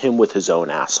wash him with his own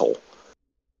asshole.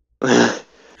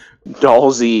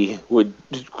 Dalsy would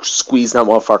squeeze that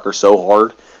motherfucker so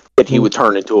hard that he would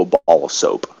turn into a ball of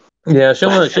soap. Yeah, she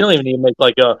don't even need to make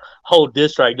like a whole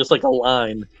diss track, just like a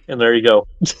line, and there you go.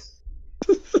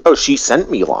 Oh, she sent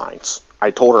me lines.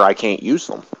 I told her I can't use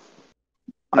them.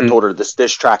 I told her this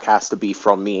diss track has to be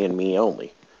from me and me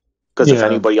only. Because if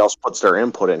anybody else puts their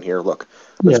input in here, look,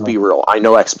 let's be real. I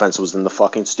know Expense was in the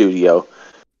fucking studio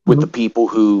with the people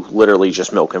who literally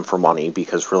just milk him for money,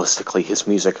 because realistically his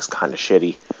music is kind of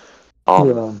shitty.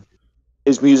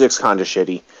 His music's kind of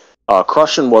shitty.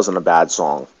 Crushin' wasn't a bad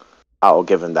song. I'll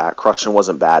give him that. Crushin'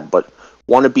 wasn't bad, but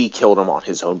Wannabe killed him on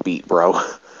his own beat, bro.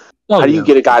 How do you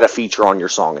get a guy to feature on your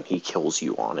song and he kills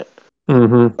you on it?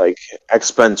 Like,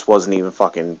 Expense wasn't even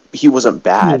fucking... He wasn't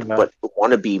bad, but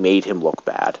Wannabe made him look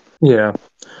bad. Yeah.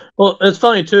 Well, it's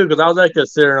funny, too, because I was like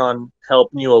considering on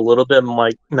helping you a little bit. I'm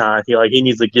like, nah, he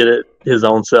needs to get it his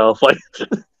own self. Like,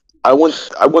 I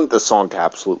want the song to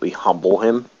absolutely humble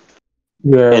him.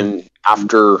 Yeah. And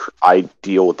after I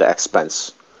deal with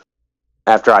Expense,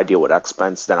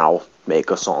 then I'll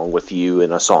make a song with you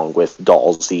and a song with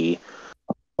Dalsy.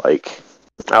 Like,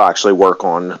 I'll actually work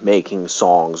on making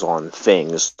songs on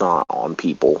things, not on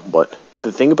people. But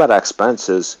the thing about Expense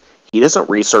is he doesn't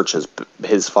research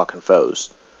his fucking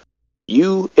foes.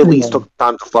 You at least took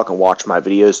time to fucking watch my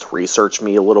videos to research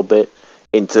me a little bit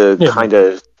and to kind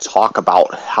of talk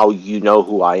about how you know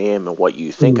who I am and what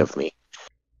you think of me.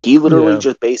 He literally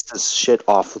just based this shit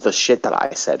off of the shit that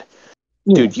I said.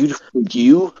 Dude,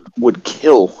 you would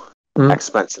kill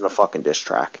Expense in a fucking diss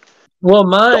track. Well,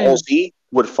 Dalsy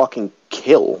would fucking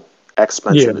kill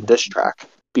Expense in a diss track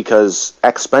because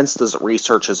Expense doesn't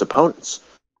research his opponents.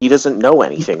 He doesn't know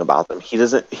anything about them. He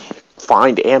doesn't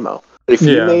find ammo. If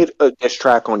you made a diss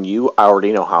track on you, I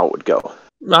already know how it would go.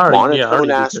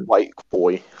 Monotone-ass white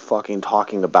boy fucking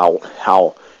talking about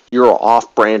how you're an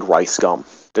off-brand rice gum.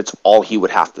 That's all he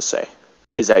would have to say,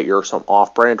 is that you're some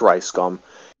off-brand rice gum.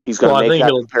 He's going to make that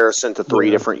comparison to 3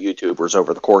 different YouTubers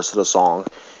over the course of the song.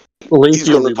 He's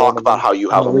going to talk about how you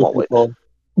have a mullet.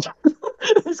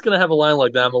 He's going to have a line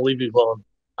like that. I'm going to leave you alone.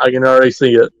 I can already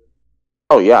see it.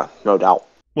 Oh, yeah, no doubt.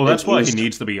 Well, that's why he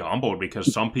needs to be humbled,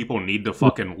 because some people need to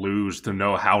fucking lose to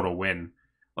know how to win.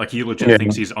 Like, he legit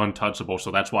thinks he's untouchable,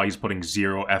 so that's why he's putting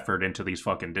 0 effort into these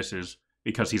fucking disses,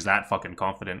 because he's that fucking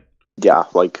confident. Yeah,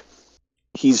 like,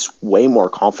 he's way more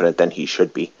confident than he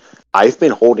should be. I've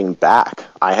been holding back.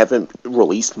 I haven't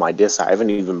released my diss. I haven't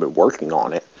even been working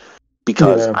on it,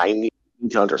 because I need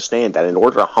to understand that in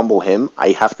order to humble him,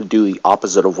 I have to do the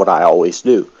opposite of what I always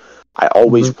do. I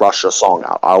always rush a song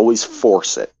out. I always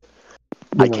force it.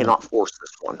 I cannot force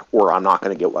this one, or I'm not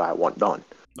going to get what I want done.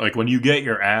 Like, when you get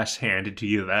your ass handed to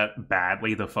you that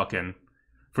badly,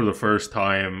 for the first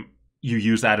time, you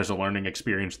use that as a learning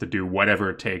experience to do whatever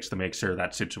it takes to make sure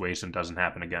that situation doesn't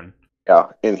happen again. Yeah,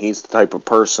 and he's the type of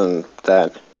person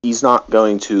that he's not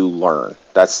going to learn.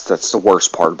 That's the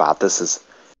worst part about this, is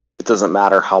it doesn't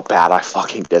matter how bad I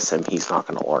fucking diss him, he's not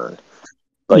going to learn.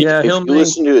 Like, if you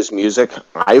listen to his music,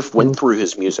 I've went through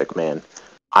his music, man.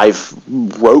 I've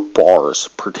wrote bars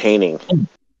pertaining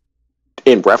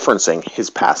in referencing his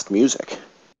past music.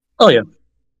 Oh, yeah.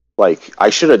 Like, I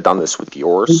should have done this with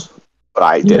yours, but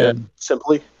I didn't,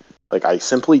 simply. Like, I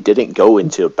simply didn't go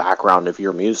into the background of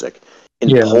your music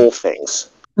and pull things.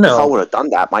 No. If I would have done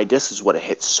that, my disses would have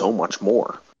hit so much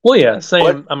more. Well, yeah,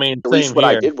 same. But at least what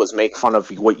I did was make fun of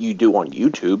what you do on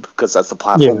YouTube, because that's the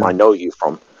platform I know you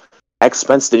from.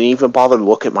 Expense didn't even bother to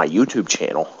look at my YouTube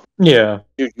channel. Yeah.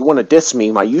 Dude, you want to diss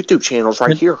me? My YouTube channel's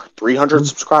right here. 300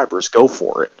 subscribers. Go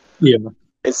for it. Yeah.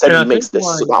 Instead, he makes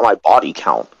this about my body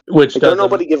count. Which don't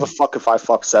nobody give a fuck if I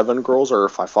fuck 7 girls or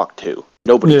if I fuck 2.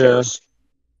 Nobody cares.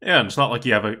 Yeah, and it's not like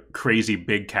you have a crazy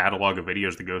big catalog of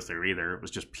videos to go through either. It was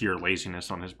just pure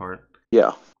laziness on his part.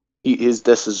 Yeah. His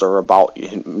disses are about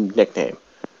nickname.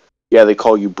 Yeah, they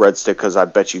call you Breadstick because I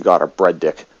bet you got a bread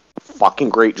dick. Fucking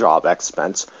great job,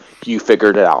 Expense. You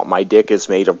figured it out. My dick is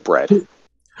made of bread.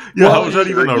 Yeah, how was that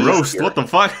even a roast? Here. What the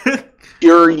fuck?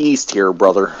 Pure yeast here,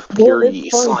 brother. Pure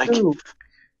yeast.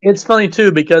 It's funny,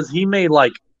 too, because he made,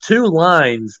 like, 2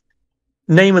 lines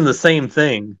naming the same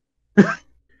thing.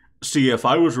 See, if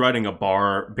I was writing a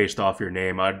bar based off your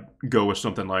name, I'd go with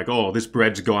something like, oh, this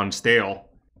bread's gone stale.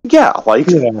 Yeah, like...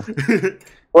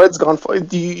 Bread's gone...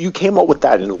 You came up with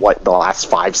that in, what, the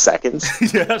last 5 seconds?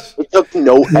 Yes. It took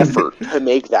no effort to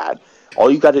make that.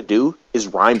 All you got to do is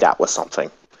rhyme that with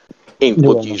something. And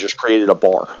look, you just created a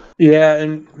bar. Yeah,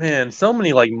 and man, so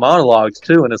many like monologues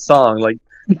too in a song. Like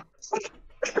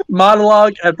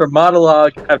Monologue after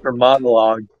monologue after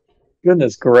monologue.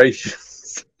 Goodness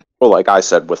gracious. Well, like I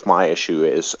said, with my issue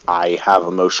is I have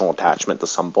emotional attachment to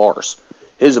some bars.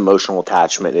 His emotional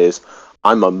attachment is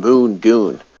I'm a moon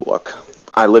goon. Look,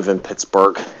 I live in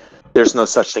Pittsburgh. There's no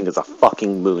such thing as a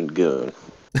fucking moon goon.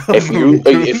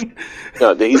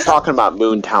 No, he's talking about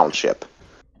Moon Township,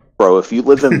 bro. If you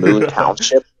live in Moon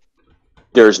Township,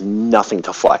 there's nothing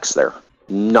to flex there.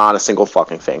 Not a single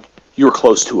fucking thing. You're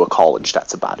close to a college.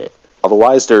 That's about it.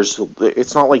 Otherwise,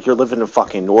 it's not like you're living in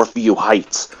fucking Northview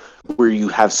Heights, where you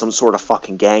have some sort of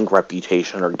fucking gang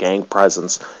reputation or gang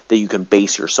presence that you can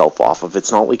base yourself off of.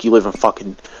 It's not like you live in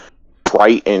fucking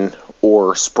Brighton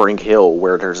or Spring Hill,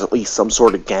 where there's at least some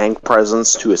sort of gang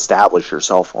presence to establish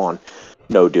yourself on.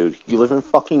 No, dude, you live in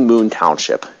fucking Moon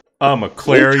Township. I'm a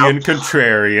clarion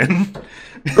contrarian.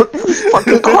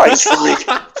 Fucking Christ,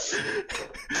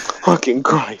 fucking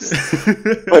Christ.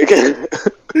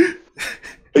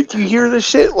 Like, you hear this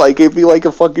shit? Like, it'd be like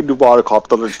a fucking Dewmonic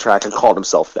hopped on the track and called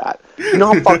himself that. You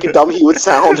know how fucking dumb he would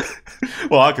sound?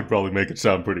 Well, I could probably make it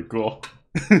sound pretty cool.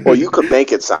 Well, you could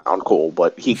make it sound cool,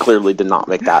 but he clearly did not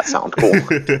make that sound cool.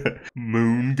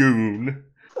 Moon Goon.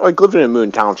 Like, living in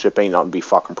Moon Township ain't nothing to be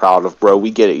fucking proud of, bro. We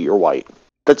get it, you're white.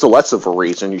 That's less of a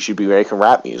reason you should be making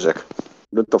rap music.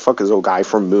 What the fuck is a guy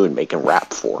from Moon making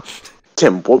rap for?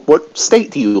 Tim, what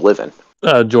state do you live in?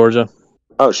 Georgia.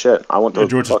 Oh shit, I went to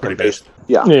Georgia's pretty big.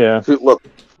 Yeah. Yeah.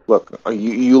 Look,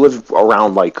 you live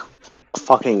around like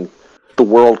fucking the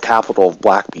world capital of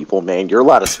black people, man. You're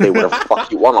allowed to say whatever the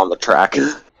fuck you want on the track.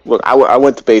 Look, I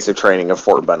went to basic training at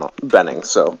Fort Benning,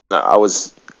 so I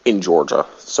was in Georgia.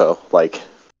 So, like,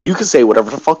 you can say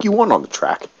whatever the fuck you want on the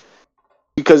track.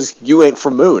 Because you ain't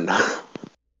from Moon.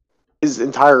 His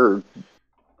entire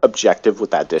objective with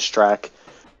that diss track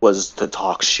was to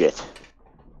talk shit.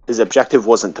 His objective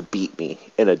wasn't to beat me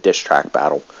in a diss track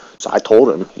battle. So I told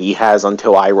him he has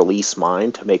until I release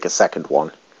mine to make a second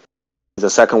one. If the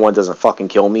second one doesn't fucking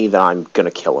kill me, then I'm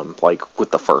gonna kill him, like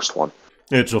with the first one.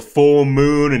 It's a full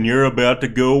moon and you're about to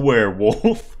go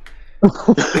werewolf.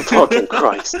 Fucking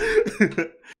Christ.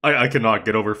 I cannot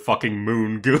get over fucking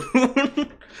Moon Goon.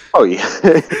 Oh yeah.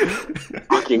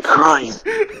 Fucking Christ.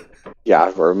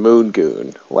 Yeah, for a Moon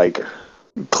Goon. Like,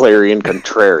 Clarion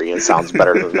Contrarian sounds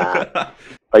better than that.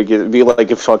 Like, it'd be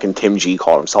like if fucking TimG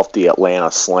called himself the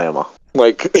Atlanta Slammer.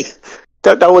 Like,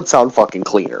 that would sound fucking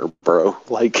cleaner, bro.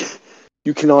 Like,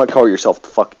 you cannot call yourself the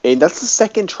fuck... And that's the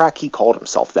second track he called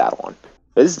himself that on.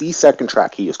 That is the second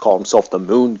track he has called himself the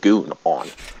Moon Goon on.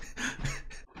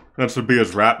 That should be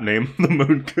his rap name, the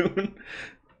Moon Goon.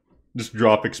 Just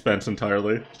drop Expense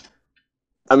entirely.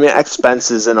 I mean,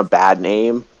 Expense isn't a bad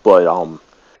name, but,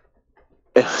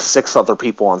 6 other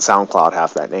people on SoundCloud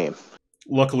have that name.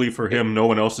 Luckily for him, no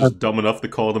one else is dumb enough to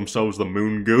call themselves the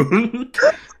Moon Goon.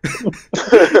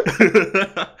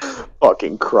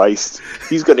 Fucking Christ.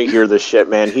 He's gonna hear this shit,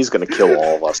 man. He's gonna kill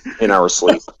all of us in our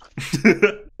sleep.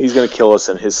 He's gonna kill us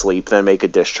in his sleep, then make a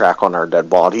diss track on our dead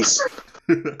bodies.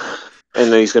 And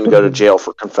then he's gonna go to jail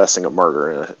for confessing a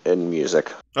murder in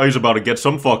music. Oh, he's about to get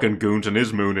some fucking goons in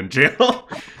his moon in jail.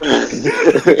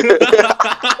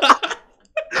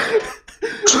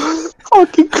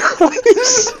 Fucking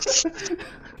Christ.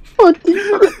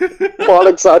 Fucking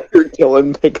Monic's out here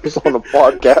killing niggas on a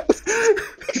podcast.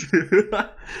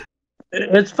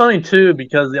 It's funny too,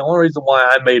 because the only reason why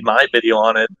I made my video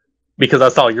on it, because I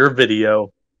saw your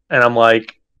video, and I'm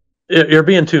like, you're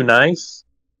being too nice.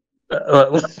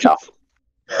 Yeah.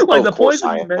 Like the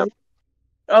poison you made.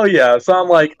 Oh yeah, so I'm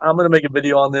like, I'm gonna make a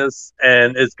video on this,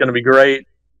 and it's gonna be great.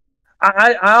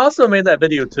 I also made that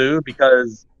video too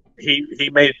because he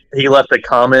left a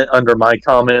comment under my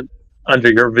comment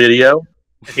under your video.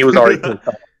 He was already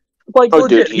like, oh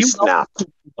legit, dude, he snapped.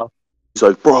 He's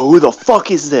like, bro, who the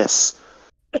fuck is this?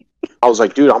 I was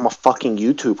like, dude, I'm a fucking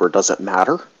YouTuber. Does it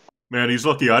matter? Man, he's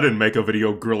lucky I didn't make a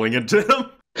video grilling into him.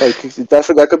 Like,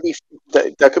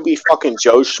 that could be fucking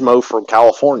Joe Schmo from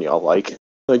California. Like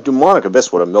Dewmonic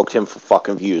Abyss would have milked him for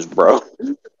fucking views, bro.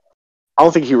 I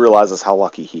don't think he realizes how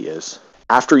lucky he is.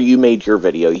 After you made your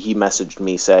video, he messaged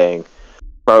me saying,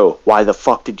 bro, why the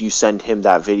fuck did you send him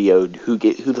that video? Who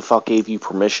the fuck gave you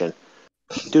permission?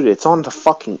 Dude, it's on the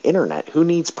fucking internet. Who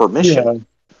needs permission? Yeah.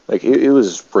 Like, it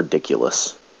was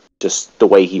ridiculous. Just the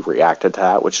way he reacted to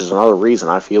that, which is another reason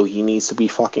I feel he needs to be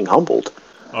fucking humbled.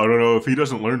 I don't know, if he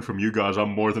doesn't learn from you guys, I'm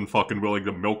more than fucking willing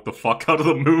to milk the fuck out of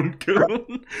the Moon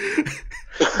Goon.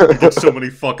 I get so many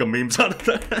fucking memes out of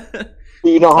that.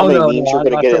 You know how many memes you're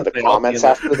gonna get in the comments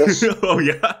after this? Oh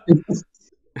yeah.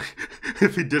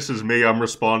 If he disses me, I'm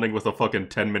responding with a fucking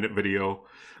 10-minute video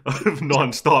of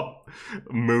non-stop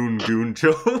Moon Goon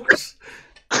jokes.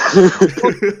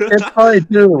 It's funny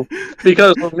too,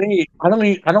 because for me, I don't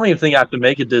even think I have to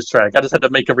make a diss track. I just have to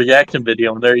make a reaction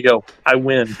video, and there you go. I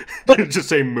win. Just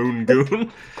say Moon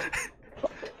Goon.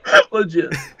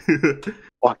 Legit.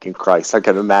 Fucking Christ, I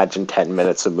can imagine 10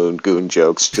 minutes of Moon Goon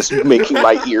jokes just making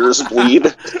my ears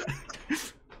bleed.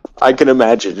 I can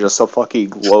imagine just a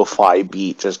fucking lo-fi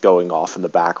beat just going off in the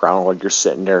background while you're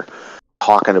sitting there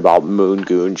talking about Moon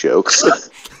Goon jokes.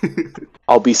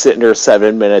 I'll be sitting there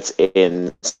 7 minutes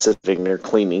in, sitting there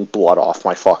cleaning blood off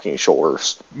my fucking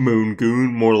shoulders. Moon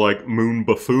Goon, more like Moon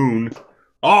Buffoon.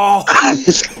 Oh!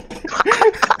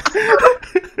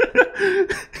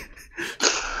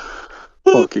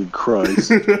 Fucking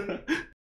Christ.